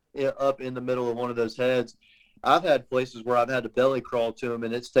up in the middle of one of those heads, I've had places where I've had to belly crawl to them,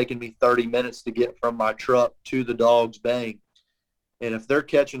 and it's taken me 30 minutes to get from my truck to the dog's bang. And if they're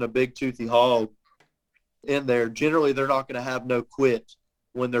catching a big toothy hog in there, generally they're not going to have no quit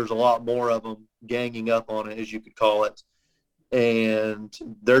when there's a lot more of them ganging up on it, as you could call it. And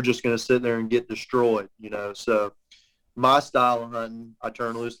they're just going to sit there and get destroyed, So my style of hunting, I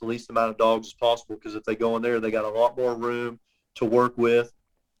turn loose the least amount of dogs as possible, because if they go in there, they got a lot more room to work with.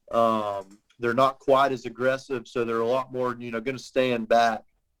 They're not quite as aggressive, so they're a lot more, going to stand back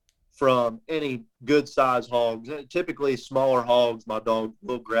from any good size hogs. Typically, smaller hogs, my dog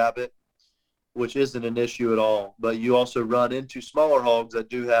will grab it, which isn't an issue at all. But you also run into smaller hogs that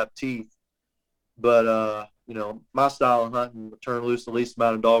do have teeth. But my style of hunting, turn loose the least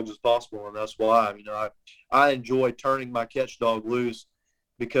amount of dogs as possible, and that's why I enjoy turning my catch dog loose,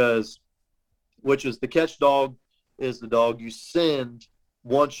 because the catch dog is the dog you send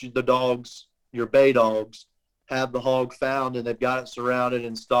once your bay dogs have the hog found and they've got it surrounded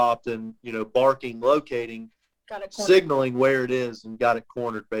and stopped and barking, locating, signaling where it is, and got it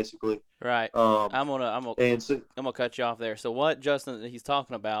cornered basically. Right. I'm gonna cut you off there. So what Justin he's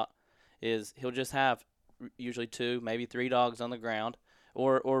talking about is he'll just have usually 2, maybe 3 dogs on the ground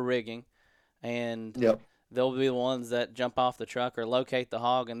or rigging, and yep. They'll be the ones that jump off the truck or locate the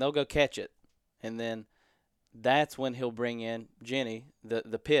hog, and they'll go catch it. And then that's when he'll bring in Jenny,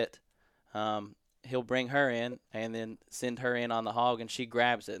 the pit. He'll bring her in and then send her in on the hog, and she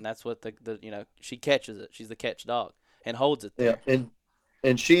grabs it, and that's what she catches it. She's the catch dog and holds it there. Yeah,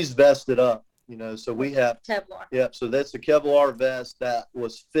 and she's vested up, so we have Kevlar. Yeah, so that's a Kevlar vest that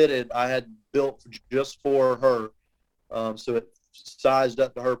was fitted. I had built just for her, so it sized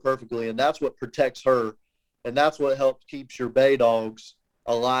up to her perfectly, and that's what protects her, and that's what helps keeps your bay dogs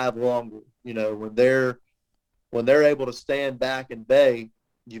alive longer. When they're able to stand back and bay,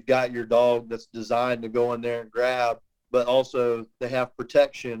 you've got your dog that's designed to go in there and grab, but also they have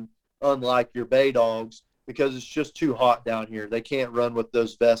protection, unlike your bay dogs, because it's just too hot down here. They can't run with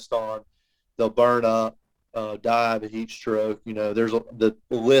those vests on. They'll burn up, die of a heat stroke. The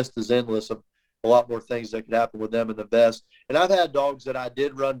list is endless of a lot more things that could happen with them in the vest. And I've had dogs that I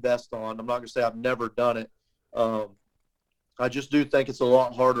did run vest on. I'm not going to say I've never done it. I just do think it's a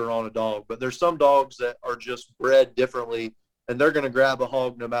lot harder on a dog. But there's some dogs that are just bred differently, and they're going to grab a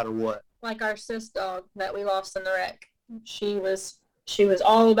hog no matter what. Like our sis dog that we lost in the wreck. She was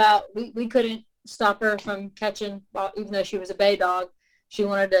all about, we couldn't stop her from catching, even though she was a bay dog. She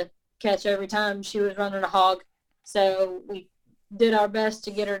wanted to catch every time she was running a hog. So we did our best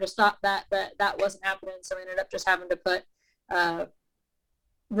to get her to stop that, but that wasn't happening. So we ended up just having to put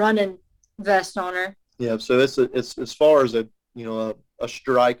running vest on her. Yeah, so it's as far as a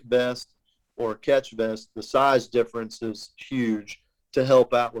strike vest or a catch vest, the size difference is huge to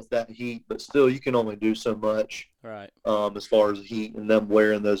help out with that heat, but still you can only do so much. Right. As far as heat and them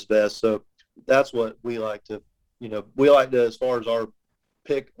wearing those vests. So that's what we like to, as far as our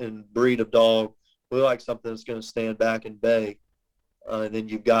pick and breed of dog, we like something that's going to stand back and bay. And then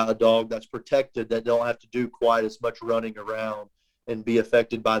you've got a dog that's protected, that don't have to do quite as much running around and be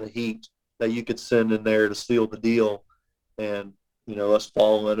affected by the heat, that you could send in there to seal the deal, and us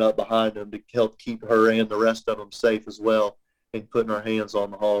following up behind them to help keep her and the rest of them safe as well, and putting our hands on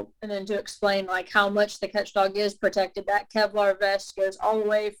the hog. And then to explain how much the catch dog is protected, that Kevlar vest goes all the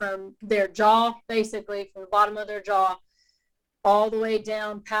way from their jaw, basically from the bottom of their jaw, all the way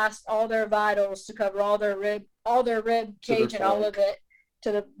down past all their vitals to cover all their rib cage and all of it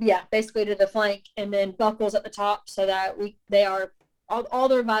basically to the flank, and then buckles at the top so that they are all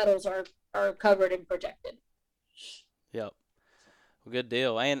their vitals are covered and protected. Yep. Well, good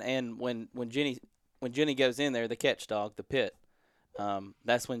deal. And when Jenny goes in there, the catch dog, the pit,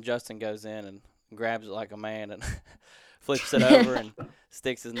 that's when Justin goes in and grabs it like a man and flips it over and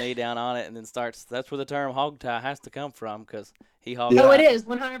sticks his knee down on it, and then starts. That's where the term hog tie has to come from, because he hog. Oh, it is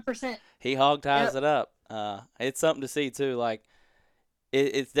 100%. He hog ties it up. It's something to see too. Like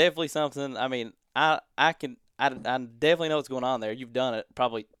it's definitely something. I mean, I definitely know what's going on there. You've done it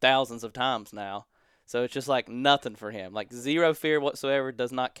probably thousands of times now, so it's just like nothing for him. Like zero fear whatsoever.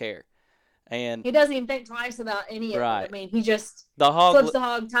 Does not care. And he doesn't even think twice about any of it. I mean, he just flips the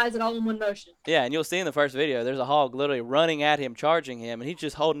hog, ties it all in one motion. Yeah, and you'll see in the first video, there's a hog literally running at him, charging him, and he's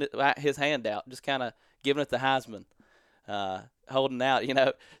just holding his hand out, just kind of giving it the Heisman, holding out,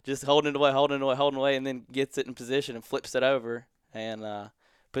 just holding it away, and then gets it in position and flips it over and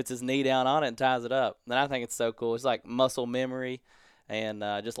puts his knee down on it and ties it up. And I think it's so cool. It's like muscle memory and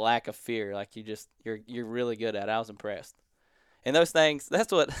just lack of fear. Like you're really good at it. I was impressed. And those things,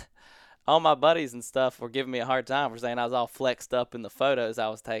 that's what all my buddies and stuff were giving me a hard time for saying I was all flexed up in the photos I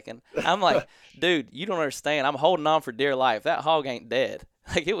was taking. I'm like, dude, you don't understand. I'm holding on for dear life. That hog ain't dead.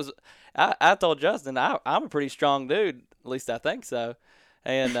 Like it was. I told Justin I'm a pretty strong dude. At least I think so.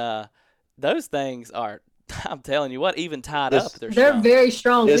 And those things are. I'm telling you what, even tied up, they're strong. very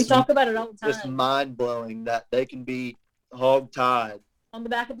strong. We talk about it all the time. It's mind blowing that they can be hog tied on the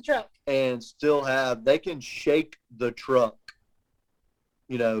back of the truck and still they can shake the truck.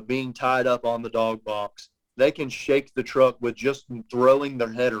 You know, being tied up on the dog box, they can shake the truck with just throwing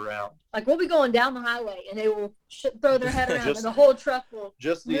their head around. Like we'll be going down the highway and they will throw their head around and the whole truck will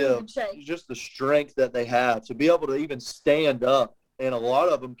move and shake. Just the strength that they have to be able to even stand up, and a lot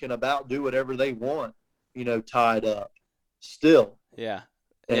of them can about do whatever they want, you know, tied up still. Yeah.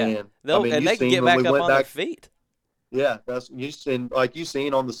 And they can get back up on their feet. Yeah, that's you seen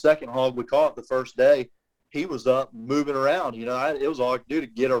on the second hog we caught the first day. He was up moving around. You know, it was all I could do to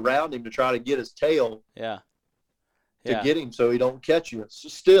get around him to try to get his tail. Yeah. To get him so he don't catch you.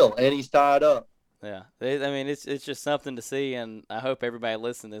 Still, and he's tied up. Yeah. I mean, it's just something to see, and I hope everybody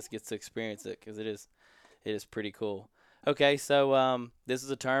listening to this gets to experience it because it is pretty cool. Okay, so this is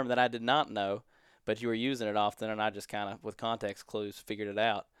a term that I did not know, but you were using it often, and I just kind of, with context clues, figured it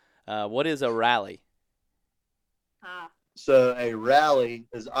out. What is a rally? So a rally,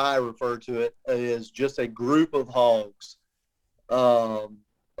 as I refer to it, is just a group of hogs.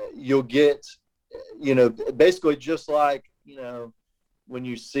 You'll get, you know, basically just like, you know, when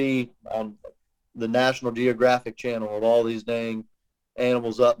you see on the National Geographic Channel of all these dang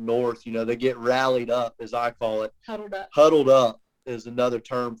animals up north, you know, they get rallied up, as I call it. Huddled up. Huddled up is another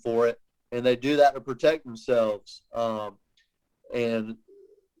term for it. And they do that to protect themselves. And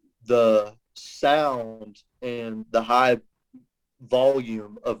the sound and the high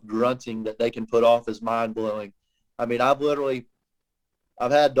volume of grunting that they can put off is mind-blowing. I mean, I've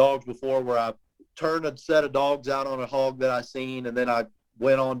had dogs before where I've turned a set of dogs out on a hog that I seen, and then I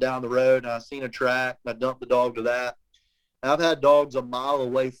went on down the road and I seen a track and I dumped the dog to that. And I've had dogs a mile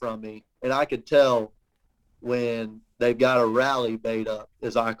away from me, and I could tell when they've got a rally bait up,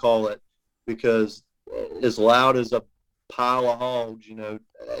 as I call it, because as loud as a pile of hogs, you know,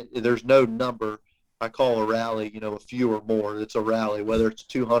 there's no number. I call a rally, you know, a few or more. It's a rally, whether it's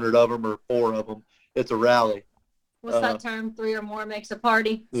 200 of them or 4 of them. It's a rally. What's that term? 3 or more makes a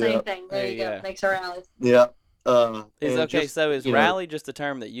party. Same thing. There you go. Makes a rally. Yeah. Is rally just a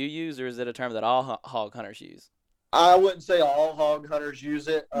term that you use, or is it a term that all hog hunters use? I wouldn't say all hog hunters use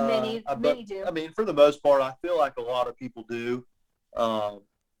it. Many do. I mean, for the most part, I feel like a lot of people do.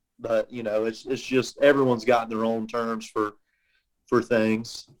 But you know, it's just everyone's got their own terms for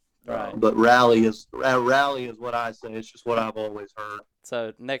things. Right. But rally is what I say. It's just what I've always heard.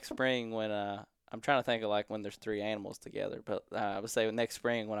 So next spring, when I'm trying to think of like when there's 3 animals together, but I would say next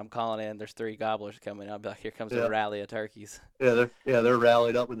spring when I'm calling in, there's 3 gobblers coming. I'll be like, here comes a rally of turkeys. Yeah, they're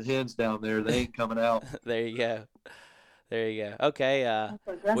rallied up with the hens down there. They ain't coming out. There you go. Okay.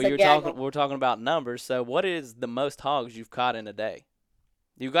 We're talking about numbers. So what is the most hogs you've caught in a day?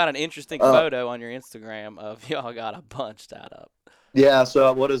 You've got an interesting photo on your Instagram of y'all got a bunch tied up. Yeah,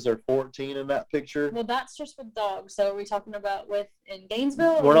 so what is there, 14 in that picture? Well, that's just with dogs. So are we talking about in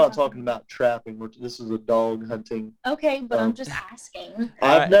Gainesville? We're not talking about trapping. This is a dog hunting. Okay, but I'm just asking.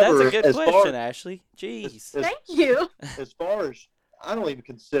 That's a good question, Ashley. Jeez. Thank you. As far as, I don't even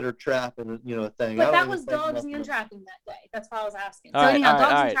consider trapping, you know, a thing. But that was dogs and trapping that day. That's why I was asking. Dogs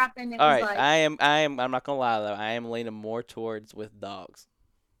and trapping, it was like. I'm not going to lie, though. I am leaning more towards with dogs.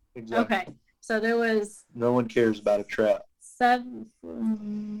 Exactly. Okay, so there was. No one cares about a trap. 7.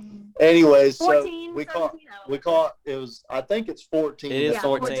 Anyways, 14, so we caught. It was. I think it's 14. It is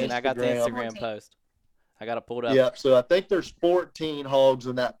 14. I got the Instagram post. I got it pulled up. Yeah. So I think there's 14 hogs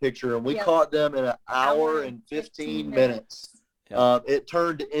in that picture, and we caught them in an hour and 15 minutes. Yep. It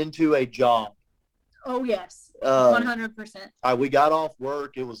turned into a job. Oh yes, 100%. We got off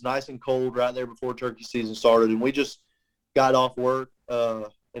work. It was nice and cold right there before turkey season started, and we just got off work.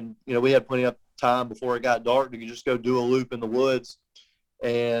 And you know, we had plenty of time before it got dark to just go do a loop in the woods,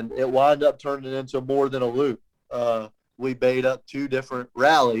 and it wound up turning into more than a loop. We bait up 2 different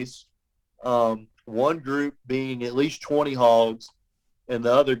rallies, one group being at least 20 hogs, and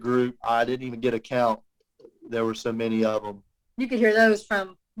the other group I didn't even get a count. There were so many of them. You could hear those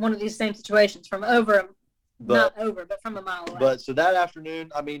from one of these same situations from not over, but from a mile away. But so that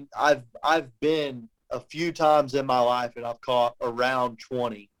afternoon, I mean, I've been a few times in my life, and I've caught around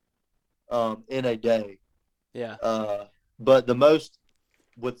 20 in a day. Yeah. But the most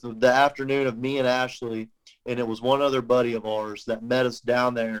with the afternoon of me and Ashley, and it was one other buddy of ours that met us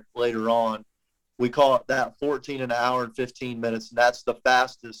down there later on. We caught that 14 in an hour and 15 minutes, and that's the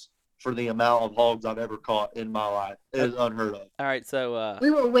fastest for the amount of hogs I've ever caught in my life. It is unheard of. All right, so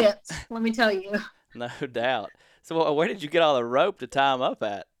We were whipped, let me tell you. no doubt. So where did you get all the rope to tie them up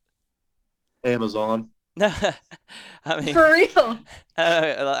at? Amazon. No, I mean, For real.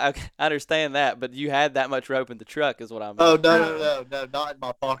 I understand that, but you had that much rope in the truck, is what I mean. Oh no, not in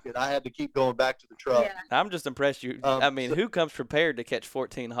my pocket. I had to keep going back to the truck. Yeah. I'm just impressed you. I mean, who comes prepared to catch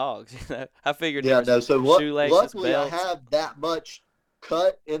 14 hogs? You know, I figured. Yeah, no. So shoelaces, luckily, belts. I have that much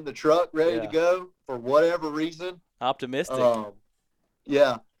cut in the truck ready to go for whatever reason. Optimistic.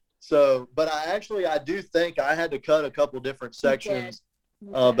 Yeah. So, but I do think I had to cut a couple different sections.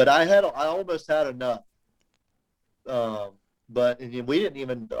 But I almost had enough. But we didn't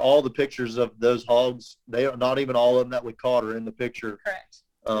even, all the pictures of those hogs, they are not even all of them that we caught are in the picture. Correct.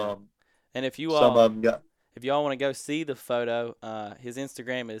 And if you some of them got. If y'all want to go see the photo, his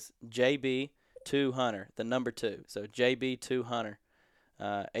Instagram is JB2Hunter, the number 2. So JB2Hunter,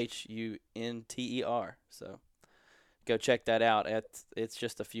 HUNTER. So go check that out. It's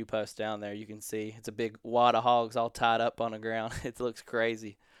just a few posts down there. You can see it's a big wad of hogs all tied up on the ground. It looks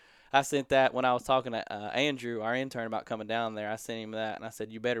crazy. I sent that when I was talking to Andrew, our intern, about coming down there. I sent him that, and I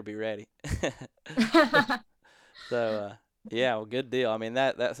said, you better be ready. So, yeah, well, good deal. I mean,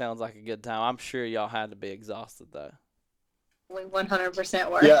 that sounds like a good time. I'm sure y'all had to be exhausted, though. We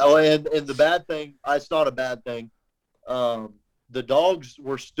 100% were. Yeah, and the bad thing, it's not a bad thing. The dogs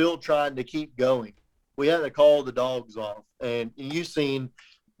were still trying to keep going. We had to call the dogs off. And you seen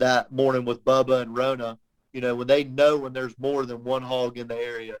that morning with Bubba and Rona, when they know when there's more than one hog in the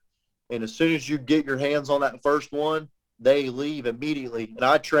area. And as soon as you get your hands on that first one, they leave immediately. And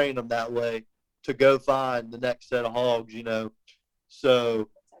I train them that way to go find the next set of hogs, So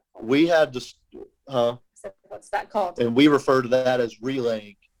we had to, What's that called? And we refer to that as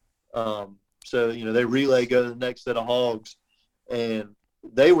relaying. So, they relay, go to the next set of hogs. And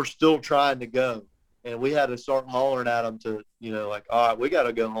they were still trying to go. And we had to start hollering at them to, all right, we got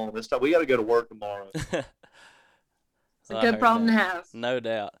to go home. This time we got to go to work tomorrow. It's a good problem to have. No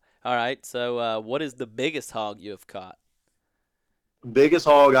doubt. All right, so what is the biggest hog you have caught? Biggest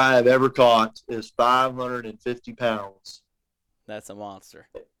hog I have ever caught is 550 pounds. That's a monster.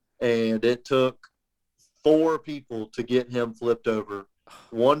 And it took 4 people to get him flipped over.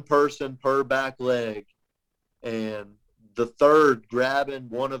 1 person per back leg. And the third grabbing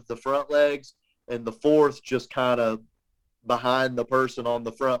one of the front legs, and the fourth just kind of behind the person on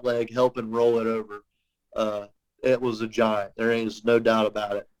the front leg helping roll it over. It was a giant. There is no doubt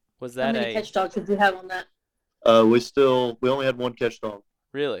about it. Was that How many catch dogs did you have on that? We only had 1 catch dog.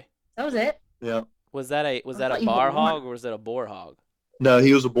 Really? That was it? Yeah. Was that a bar hog or was it a boar hog? No,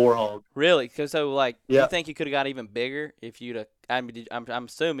 he was a boar hog. Really? So you think you could have got even bigger if you'd have? I'm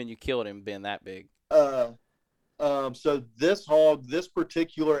assuming you killed him being that big. So this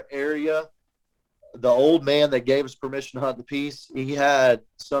particular area, the old man that gave us permission to hunt the piece, he had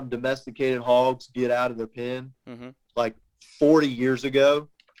some domesticated hogs get out of their pen like 40 years ago.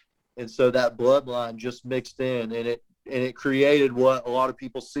 And so that bloodline just mixed in, and it created what a lot of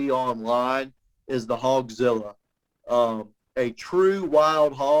people see online is the Hogzilla. A true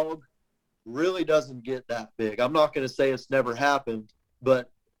wild hog really doesn't get that big. I'm not going to say it's never happened,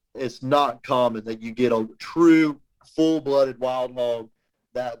 but it's not common that you get a true full-blooded wild hog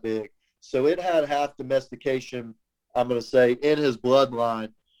that big. So it had half domestication, I'm going to say, in his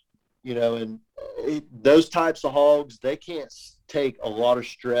bloodline, and those types of hogs, they can't take a lot of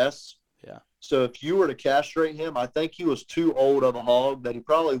stress. Yeah. So if you were to castrate him, I think he was too old of a hog that he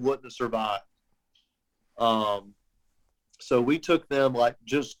probably wouldn't have survived. So we took them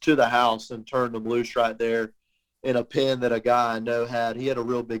just to the house and turned them loose right there in a pen that a guy I know had. He had a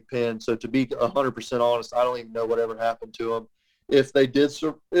real big pen. So to be 100% honest, I don't even know whatever happened to him, if they did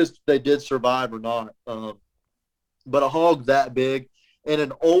survive or not. But a hog that big and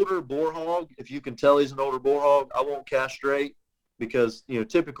an older boar hog, if you can tell he's an older boar hog, I won't castrate because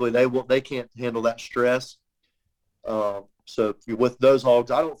typically they can't handle that stress. So with those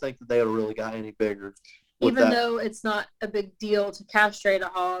hogs, I don't think that they would have really got any bigger. Even though it's not a big deal to castrate a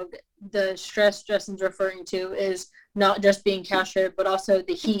hog, the stress Justin's referring to is not just being castrated, but also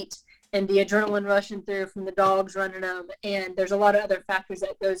the heat and the adrenaline rushing through from the dogs running them. And there's a lot of other factors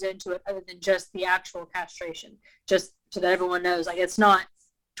that goes into it other than just the actual castration, just so that everyone knows. It's not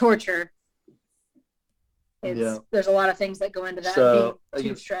torture. There's a lot of things that go into that, being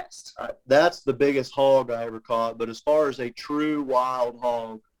too stressed. That's the biggest hog I ever caught. But as far as a true wild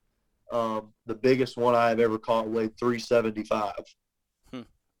hog, the biggest one I have ever caught weighed 375.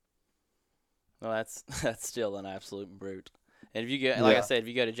 Well, that's still an absolute brute. And if you go, like I said, if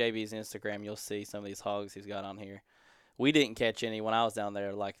you go to JB's Instagram, you'll see some of these hogs he's got on here. We didn't catch any when I was down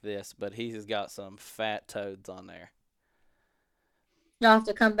there like this, but he's got some fat toads on there. You'll have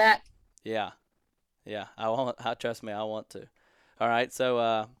to come back. Yeah, yeah. Trust me, I want to. All right,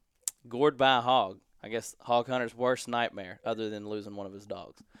 so gored by a hog. I guess hog hunter's worst nightmare, other than losing one of his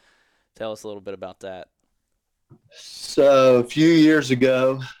dogs. Tell us a little bit about that. So a few years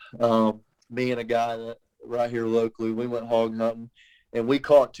ago, me and a guy that right here locally, we went hog hunting, and we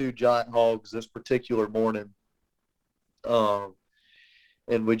caught 2 giant hogs this particular morning.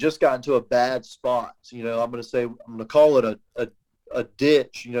 And we just got into a bad spot. I'm going to call it a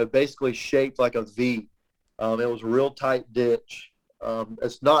ditch. Basically shaped like a V. It was a real tight ditch.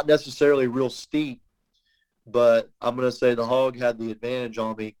 It's not necessarily real steep, but I'm going to say the hog had the advantage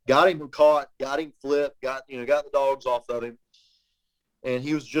on me. Got him caught, got him flipped, got the dogs off of him. And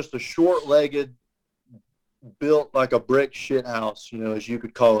he was just a short-legged, built like a brick shit house, as you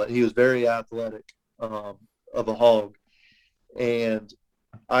could call it. He was very athletic, of a hog. And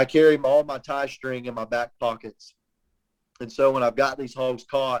I carry all my tie string in my back pockets. And so when I've got these hogs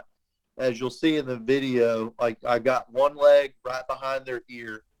caught, as you'll see in the video, like I got one leg right behind their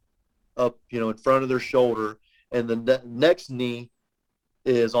ear, up, in front of their shoulder, and the next knee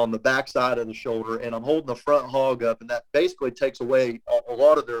is on the back side of the shoulder, and I'm holding the front hog up, and that basically takes away a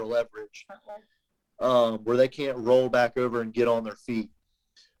lot of their leverage, where they can't roll back over and get on their feet.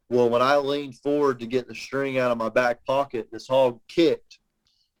 Well, when I leaned forward to get the string out of my back pocket, this hog kicked.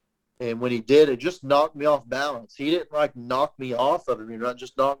 And when he did, it just knocked me off balance. He didn't knock me off of him,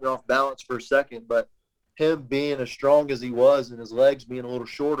 just knocked me off balance for a second. But him being as strong as he was and his legs being a little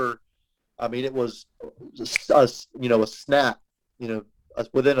shorter, I mean, it was a snap.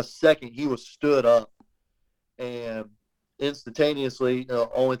 Within a second, he was stood up. And instantaneously, the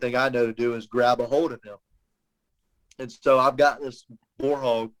only thing I know to do is grab a hold of him. And so I've got this boar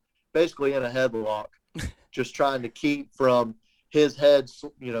hog basically in a headlock, just trying to keep from his head,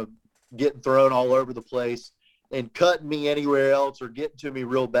 getting thrown all over the place and cutting me anywhere else or getting to me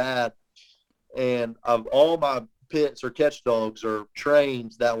real bad. And all my pits or catch dogs are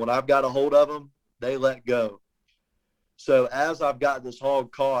trained that when I've got a hold of them, they let go. So as I've got this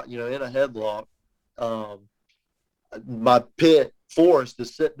hog caught, in a headlock, my pit Forrest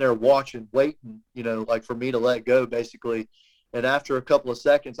is sitting there watching, waiting, for me to let go basically. And after a couple of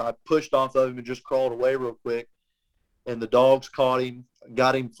seconds, I pushed off of him and just crawled away real quick. And the dogs caught him,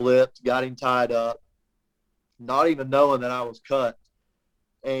 got him flipped, got him tied up, not even knowing that I was cut.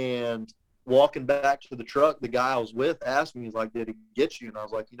 And walking back to the truck, the guy I was with asked me, he's like, did he get you? And I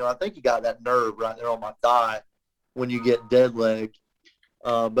was like, I think he got that nerve right there on my thigh when you get dead legged.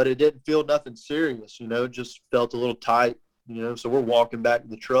 But it didn't feel nothing serious, just felt a little tight, So we're walking back to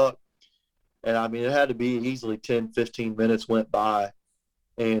the truck. And, I mean, it had to be easily 10, 15 minutes went by.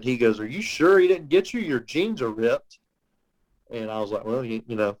 And he goes, are you sure he didn't get you? Your jeans are ripped. And I was like,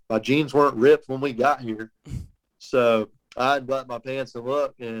 well, my jeans weren't ripped when we got here. So I unbuttoned my pants and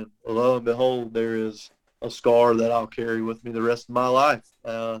look, and lo and behold, there is a scar that I'll carry with me the rest of my life,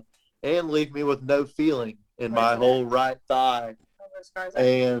 and leave me with no feeling in my whole right thigh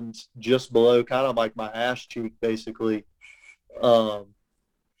and just below kind of like my ass cheek, basically.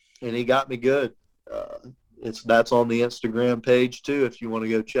 And he got me good. That's on the Instagram page too, if you want to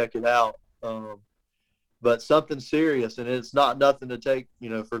go check it out. But something serious, and it's not nothing to take,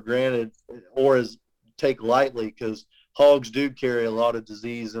 for granted or take lightly, because hogs do carry a lot of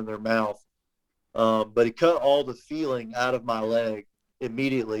disease in their mouth. But he cut all the feeling out of my leg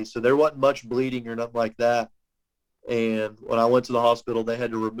immediately, so there wasn't much bleeding or nothing like that. And when I went to the hospital, they had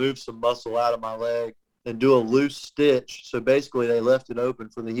to remove some muscle out of my leg and do a loose stitch. So basically they left it open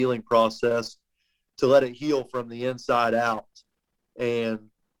for the healing process to let it heal from the inside out. And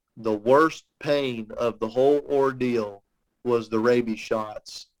the worst pain of the whole ordeal was the rabies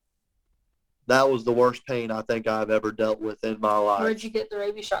shots. That was the worst pain I think I've ever dealt with in my life. Where'd you get the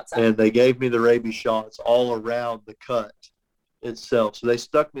rabies shots at? And they gave me the rabies shots all around the cut itself. So they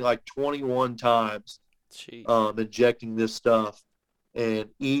stuck me like 21 times, injecting this stuff. And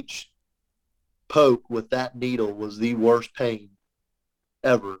each poke with that needle was the worst pain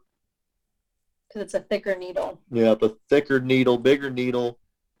ever. Because it's a thicker needle. Yeah, the thicker needle, bigger needle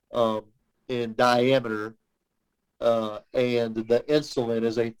in diameter. And the insulin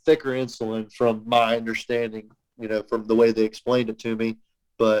is a thicker insulin from my understanding, from the way they explained it to me.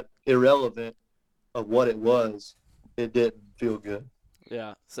 But irrelevant of what it was, it didn't feel good.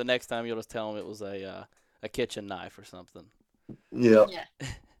 Yeah. So next time you'll just tell them it was a kitchen knife or something. Yeah.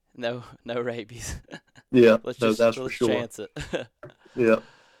 No rabies. Yeah. Let's for sure. Chance it. Yeah.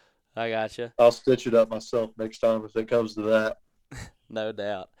 I gotcha. I'll stitch it up myself next time if it comes to that. No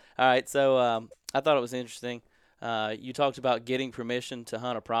doubt. All right. So I thought it was interesting. You talked about getting permission to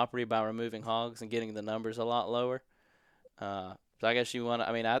hunt a property by removing hogs and getting the numbers a lot lower. So I guess you want to,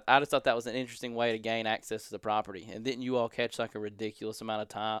 I mean, I just thought that was an interesting way to gain access to the property. And didn't you all catch like a ridiculous amount of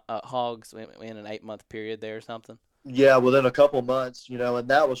time, hogs in an 8-month period there or something? Yeah, within a couple months, and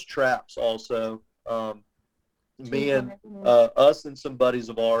that was traps also. Me and us and some buddies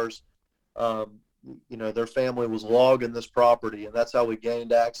of ours, their family was logging this property, and that's how we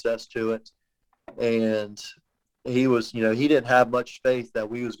gained access to it. And he was, he didn't have much faith that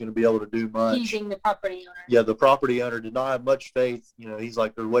we was going to be able to do much. He being the property owner. Yeah, the property owner did not have much faith. He's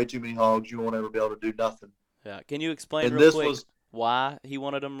like, there's way too many hogs. You won't ever be able to do nothing. Yeah. Can you explain And real this quick was why he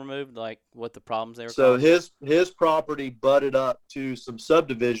wanted them removed? Like what the problems they were so causing? his property butted up to some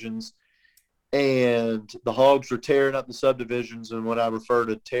subdivisions, and the hogs were tearing up the subdivisions. And when I refer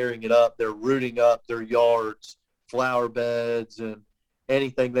to tearing it up, they're rooting up their yards, flower beds, and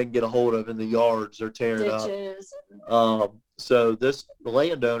anything they can get a hold of in the yards, they're tearing Ditches. up. So the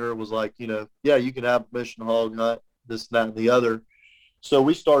landowner was like, yeah, you can have permission to hog hunt, this, that, and the other. So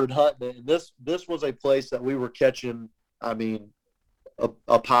we started hunting it. And this was a place that we were catching, I mean,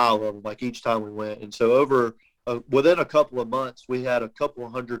 a pile of them, like each time we went. And so within a couple of months, we had a couple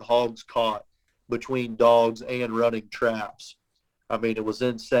of hundred hogs caught between dogs and running traps. I mean, it was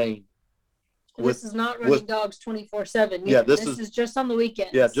insane. This is not running dogs 24/7. Yeah, this is just on the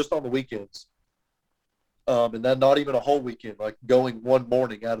weekends. Yeah, just on the weekends. And then not even a whole weekend, like going one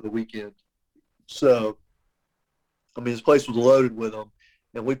morning out of the weekend. So, I mean, this place was loaded with them,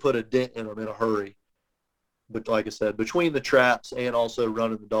 and we put a dent in them in a hurry. But like I said, between the traps and also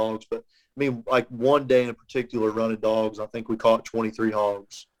running the dogs. But, I mean, like one day in particular running dogs, I think we caught 23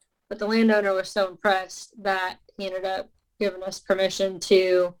 hogs. But the landowner was so impressed that he ended up giving us permission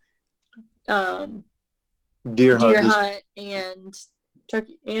to deer hunt and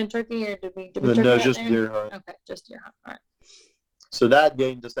turkey, or did we turkey no, hunt just there? deer hunt. Okay, just deer hunt. All right. So that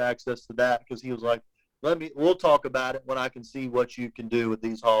gained us access to that because he was like, we'll talk about it when I can see what you can do with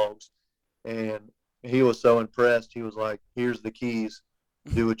these hogs. And he was so impressed. He was like, here's the keys.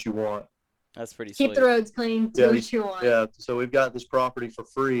 Do what you want. That's pretty sweet. Keep the roads clean. Do what you want. Yeah. So we've got this property for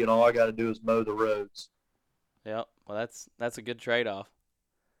free, and all I got to do is mow the roads. Yep. Well, that's a good trade-off.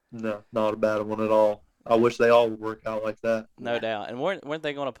 No, not a bad one at all. I wish they all would work out like that. No doubt. And weren't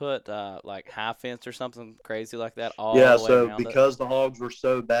they going to put like high fence or something crazy like that all the way so around because the hogs were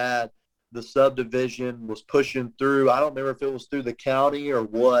so bad, the subdivision was pushing through. I don't remember if it was through the county or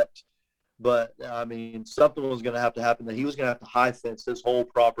what, but I mean, something was going to happen that he was going to have to high fence this whole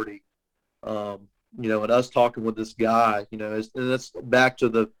property. And us talking with this guy, and that's back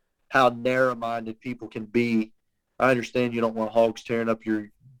to how narrow-minded people can be. I understand you don't want hogs tearing up your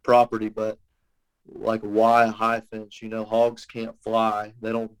property, but like why a high fence? Hogs can't fly.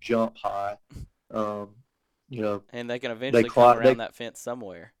 They don't jump high. And they can eventually come around that fence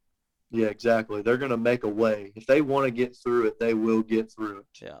somewhere. Yeah, exactly. They're going to make a way. If they want to get through it, they will get through it.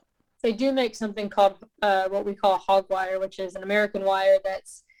 Yeah. They do make something called what we call hog wire, which is an American wire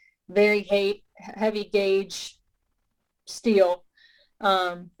that's very heavy gauge steel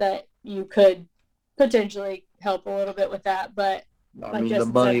that you could potentially help a little bit with that. But I mean, the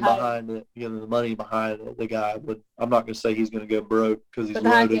money behind it, the guy would, I'm not going to say he's going to go broke because he's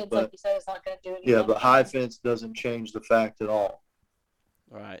loaded, but like you said, it's not going to do anything. Yeah, but high fence doesn't change the fact at all.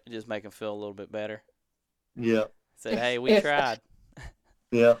 Right. It just make them feel a little bit better. Yeah. Say, hey, we tried.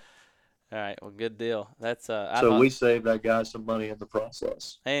 Yeah. All right. Well, good deal. That's so we saved that guy some money in the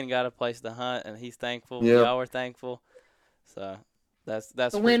process. And got a place to hunt, and he's thankful. Yep. Y'all were thankful. So that's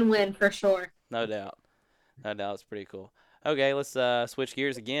a win-win for sure. No doubt. It's pretty cool. Okay, let's switch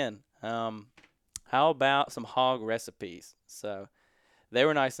gears again. How about some hog recipes? So they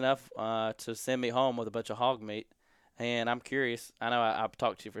were nice enough to send me home with a bunch of hog meat, and I'm curious. I know I've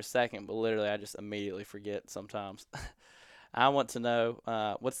talked to you for a second, but literally I just immediately forget sometimes. I want to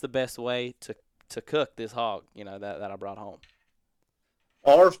know what's the best way to cook this hog, that I brought home.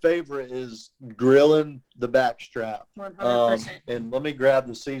 Our favorite is grilling the backstrap. 100%. And let me grab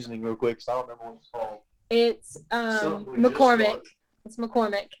the seasoning real quick because I don't remember what it's called. It's McCormick. It's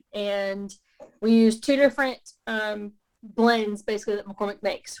McCormick, and we use two different blends basically that McCormick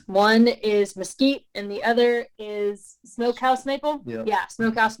makes. One is mesquite, and the other is smokehouse maple. Yeah,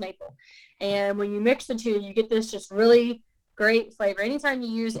 smokehouse maple. And when you mix the two, you get this just really great flavor. Anytime you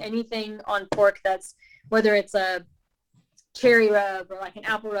use anything on pork, that's whether it's a cherry rub or like an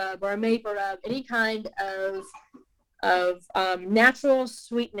apple rub or a maple rub, any kind of natural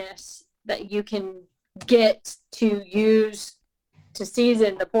sweetness that you can get to use to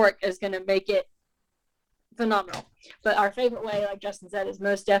season the pork is going to make it phenomenal. But our favorite way, like Justin said, is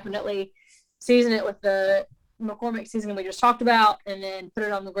most definitely season it with the McCormick seasoning we just talked about, and then put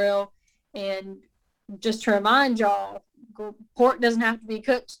it on the grill. And just to remind y'all, pork doesn't have to be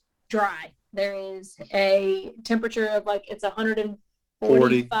cooked dry. There is a temperature of like it's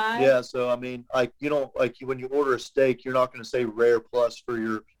 145. Yeah, so I mean, like you don't like when you order a steak, you're not going to say rare plus for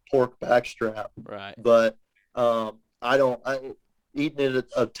your pork backstrap, Right. But eating it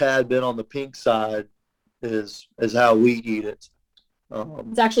a tad bit on the pink side is how we eat it.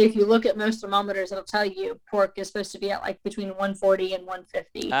 It's actually, if you look at most thermometers, it'll tell you pork is supposed to be at like between 140 and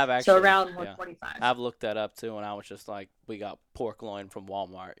 150. So around 125. I've looked that up too, and I was just like, we got pork loin from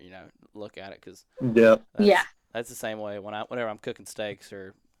Walmart, look at it, because that's the same way whenever I'm cooking steaks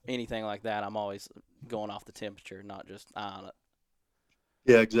or anything like that, I'm always going off the temperature, not just eye on it.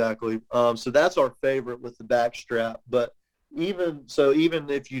 Yeah, exactly. So that's our favorite with the backstrap. But even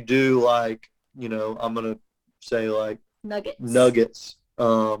if you do like, I'm going to say like nuggets,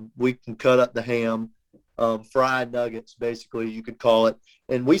 we can cut up the ham, fried nuggets, basically you could call it.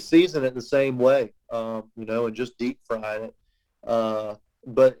 And we season it the same way, and just deep fry it.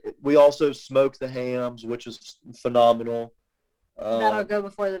 But we also smoke the hams, which is phenomenal. That'll go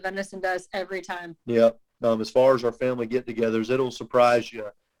before the venison does every time. Yep. As far as our family get-togethers, it'll surprise you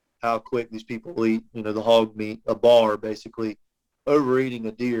how quick these people eat, the hog meat, a bar, basically, overeating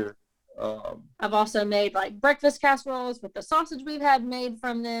a deer. I've also made like breakfast casseroles with the sausage we've had made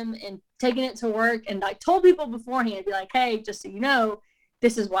from them and taken it to work and like told people beforehand, be like, hey, just so you know,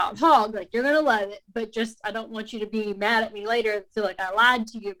 this is wild hog. Like, you're going to love it, but just I don't want you to be mad at me later and feel like I lied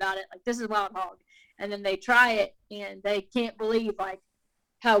to you about it. Like, this is wild hog. And then they try it and they can't believe like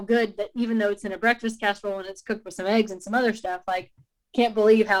how good that, even though it's in a breakfast casserole and it's cooked with some eggs and some other stuff, like can't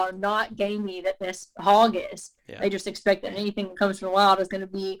believe how not gamey that this hog is. Yeah. They just expect that anything that comes from the wild is going to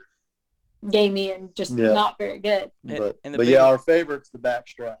be gamey and just not very good. But our favorite's the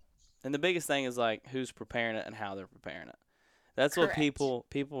backstrap. And the biggest thing is like who's preparing it and how they're preparing it. That's correct. What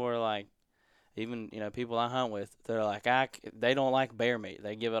people are like. Even people I hunt with, they're like they don't like bear meat.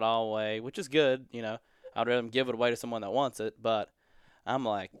 They give it all away, which is good. I'd rather them give it away to someone that wants it. But I'm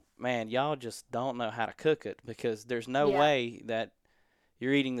like, man, y'all just don't know how to cook it, because there's no way that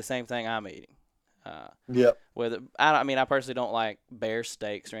you're eating the same thing I'm eating. I personally don't like bear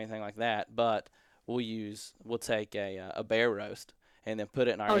steaks or anything like that, but we'll take a bear roast and then put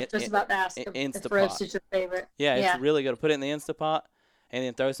it in our Instapot. Roast is your favorite. Yeah, it's really good. Put it in the Instapot and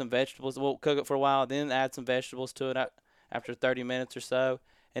then throw some vegetables. We'll cook it for a while, then add some vegetables to it after 30 minutes or so,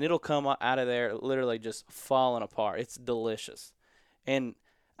 and it'll come out of there literally just falling apart. It's delicious. And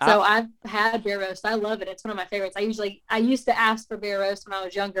I've had bear roast. I love it. It's one of my favorites. I used to ask for bear roast when I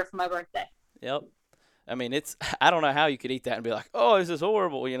was younger for my birthday. Yep. I mean, I don't know how you could eat that and be like, oh, this is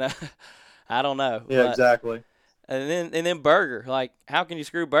horrible, I don't know. Yeah, exactly. And then burger. Like, how can you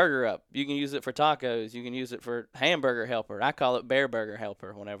screw burger up? You can use it for tacos. You can use it for hamburger helper. I call it bear burger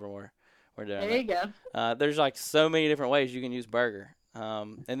helper whenever we're doing There you go. There's like so many different ways you can use burger.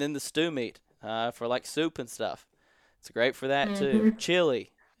 And then the stew meat for like soup and stuff. It's great for that too.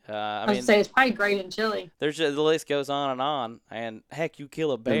 Chili. I would say it's probably great in chili. The list goes on, and heck, you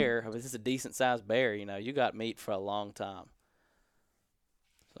kill a bear. This is a decent sized bear. You got meat for a long time.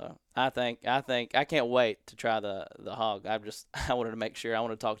 So I can't wait to try the hog. I wanted to make sure. I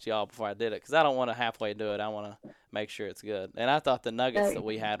want to talk to y'all before I did it, because I don't want to halfway do it. I want to make sure it's good. And I thought the nuggets that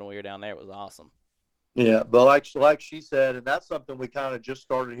we had when we were down there was awesome. Yeah, but like she said, and that's something we kind of just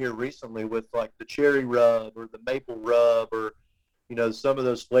started here recently with like the cherry rub or the maple rub or some of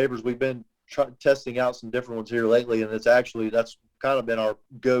those flavors. We've been testing out some different ones here lately, and that's kind of been our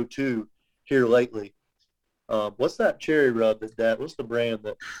go-to here lately. What's that cherry rub what's the brand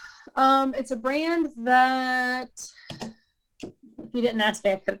that? It's a brand that if you didn't ask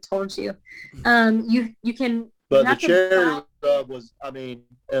me, I could have told you. You can. But the cherry rub was,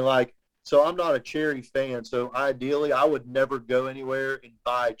 so I'm not a cherry fan. So ideally, I would never go anywhere and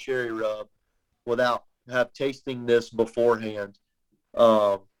buy cherry rub without tasting this beforehand.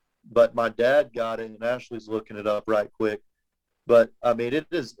 But my dad got it, and Ashley's looking it up right quick. But it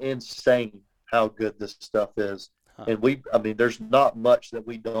is insane how good this stuff is. And there's not much that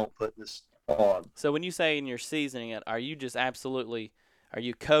we don't put this on. So when you say you're seasoning it, are you just are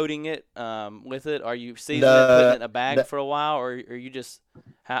you coating it with it? Are you seasoning it, putting it in a bag for a while, or are you just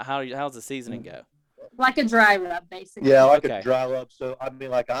how's the seasoning go? Like a dry rub, basically. Yeah, like a dry rub. So I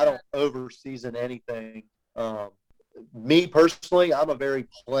don't over season anything. Me personally, I'm a very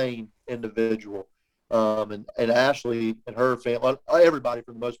plain individual. And Ashley and her family, everybody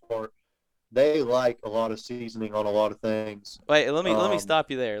for the most part, they like a lot of seasoning on a lot of things. Wait, let me stop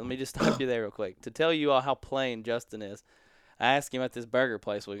you there. Let me just stop you there real quick. To tell you all how plain Justin is, I asked him at this burger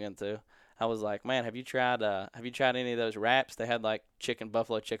place we went to. I was like, man, have you tried any of those wraps? They had like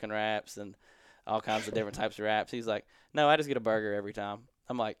buffalo chicken wraps and all kinds of different types of wraps. He's like, no, I just get a burger every time.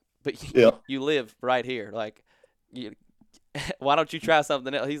 I'm like, but Yeah. you live right here. Like, you, why don't you try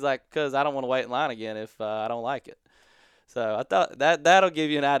something else? He's like, because I don't want to wait in line again if I don't like it. So I thought that'll give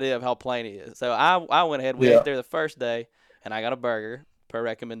you an idea of how plain he is. So I went ahead. We Yeah. ate there the first day, and I got a burger per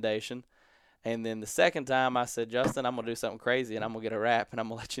recommendation. And then the second time, I said, Justin, I'm gonna do something crazy, and I'm gonna get a wrap, and I'm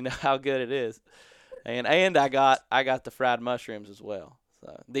gonna let you know how good it is. And I got the fried mushrooms as well.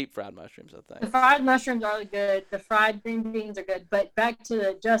 So deep fried mushrooms, I The think. fried mushrooms are good. The fried green beans are good. But back to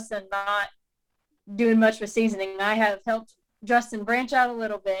the Justin not doing much with seasoning. I have helped Justin branch out a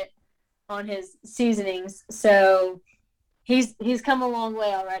little bit on his seasonings. So he's come a long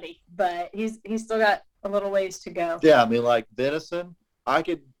way already, but he's still got a little ways to go. Yeah, I mean, like venison, I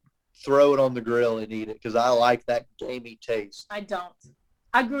could throw it on the grill and eat it because I like that gamey taste. I don't.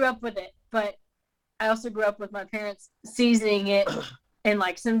 I grew up with it, but I also grew up with my parents seasoning it in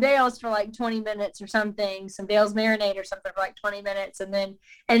like some Dale's for like 20 minutes or something, some Dale's marinade or something for like 20 minutes, and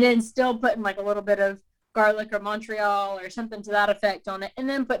then still putting like a little bit of garlic or Montreal or something to that effect on it, and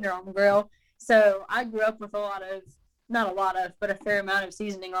then putting it on the grill. So I grew up with not a lot of, but a fair amount of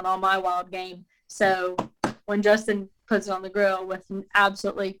seasoning on all my wild game. So when Justin puts it on the grill with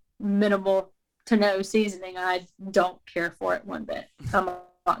absolutely minimal to no seasoning, I don't care for it one bit. I'm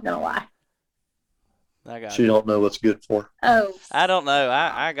not gonna lie. She don't know what's good for. Oh, I don't know.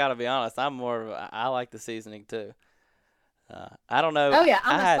 I gotta be honest. I like the seasoning too. I don't know. Oh yeah,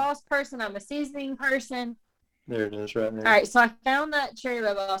 I'm a sauce person. I'm a seasoning person. There it is, right there. All right, so I found that cherry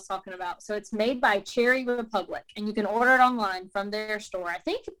rub I was talking about. So it's made by Cherry Republic, and you can order it online from their store. I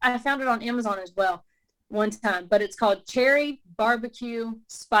think I found it on Amazon as well one time, but it's called Cherry Barbecue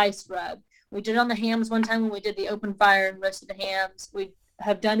Spice Rub. We did it on the hams one time when we did the open fire and roasted the hams. We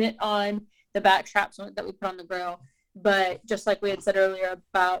have done it on the back straps that we put on the grill. But just like we had said earlier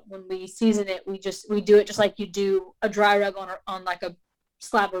about when we season it, we do it just like you do a dry rub on like a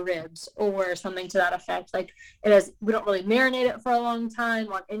slab of ribs or something to that effect. Like we don't really marinate it for a long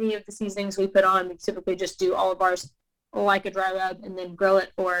time on any of the seasonings we put on. We typically just do all of ours like a dry rub and then grill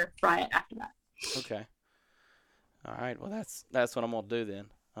it or fry it after that. Okay. All right. Well, that's what I'm gonna do then.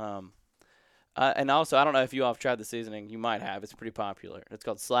 And also, I don't know if you all have tried the seasoning. You might have. It's pretty popular. It's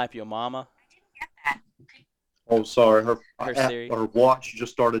called Slap Your Mama. Oh, sorry. Her watch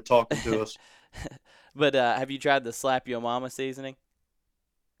just started talking to us. But have you tried the Slap Your Mama seasoning?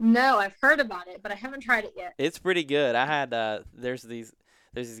 No, I've heard about it, but I haven't tried it yet. It's pretty good. I had there's these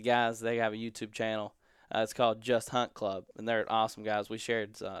guys. They have a YouTube channel. It's called Just Hunt Club, and they're awesome guys. We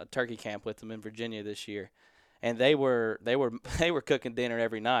shared turkey camp with them in Virginia this year, and they were cooking dinner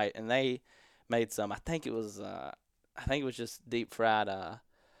every night, and they made some. I think it was just deep fried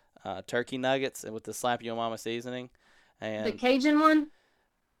turkey nuggets with the Slap Your Mama seasoning. And the Cajun one?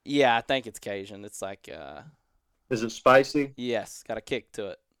 Yeah, I think it's Cajun. It's like is it spicy? Yes, got a kick to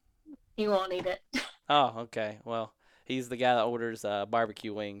it. He won't eat it. Oh, okay. Well, he's the guy that orders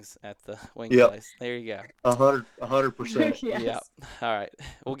barbecue wings at the wing place. There you go. 100%. Yes. Yeah. All right.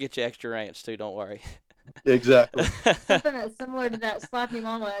 We'll get you extra ranch too. Don't worry. Exactly. Something that's similar to that Slap Your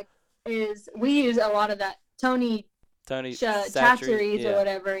Mama is we use a lot of that Tony Chachere's or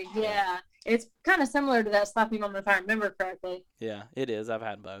whatever. Yeah. It's kind of similar to that Slap Your Mama if I remember correctly. Yeah, it is. I've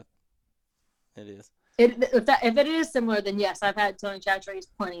had both. It is. If it is similar, then yes, I've had Tony Chachere's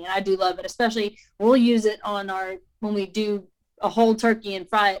plenty, and I do love it. Especially we'll use it when we do a whole turkey and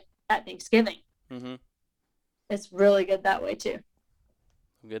fry it at Thanksgiving. Mm-hmm. It's really good that way too.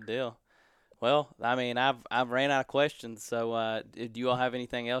 Good deal. Well, I mean, I've ran out of questions. So, do you all have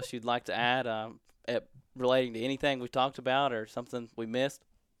anything else you'd like to add relating to anything we talked about or something we missed?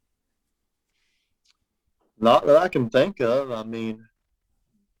 Not that I can think of. I mean,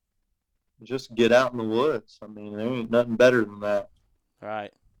 just get out in the woods. I mean, there ain't nothing better than that.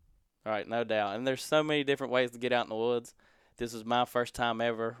 Right. No doubt. And there's so many different ways to get out in the woods. This was my first time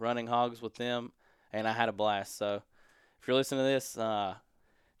ever running hogs with them, and I had a blast. So, if you're listening to this,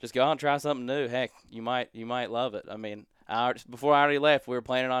 just go out and try something new. Heck, you might love it. I mean, before I already left, we were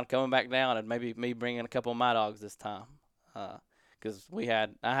planning on coming back down and maybe me bringing a couple of my dogs this time, because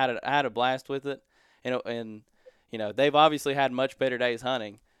I had a blast with it, and they've obviously had much better days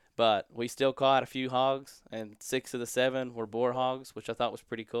hunting, but we still caught a few hogs, and 6 of the 7 were boar hogs, which I thought was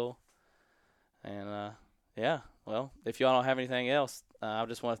pretty cool. And yeah, well, if y'all don't have anything else, I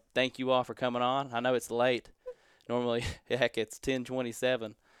just want to thank you all for coming on. I know it's late. Normally, heck, it's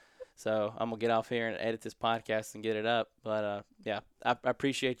 10:27. So I'm going to get off here and edit this podcast and get it up. But, yeah, I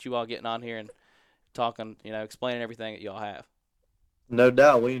appreciate you all getting on here and talking, explaining everything that y'all have. No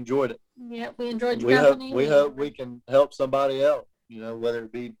doubt, we enjoyed it. Yeah, we enjoyed your We hope company. we hope we can help somebody else. Whether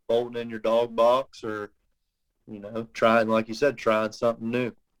it be bolting in your dog box or trying, like you said, trying something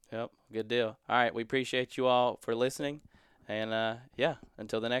new. Yep, good deal. All right, we appreciate you all for listening, and yeah,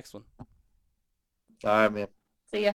 until the next one. All right, man.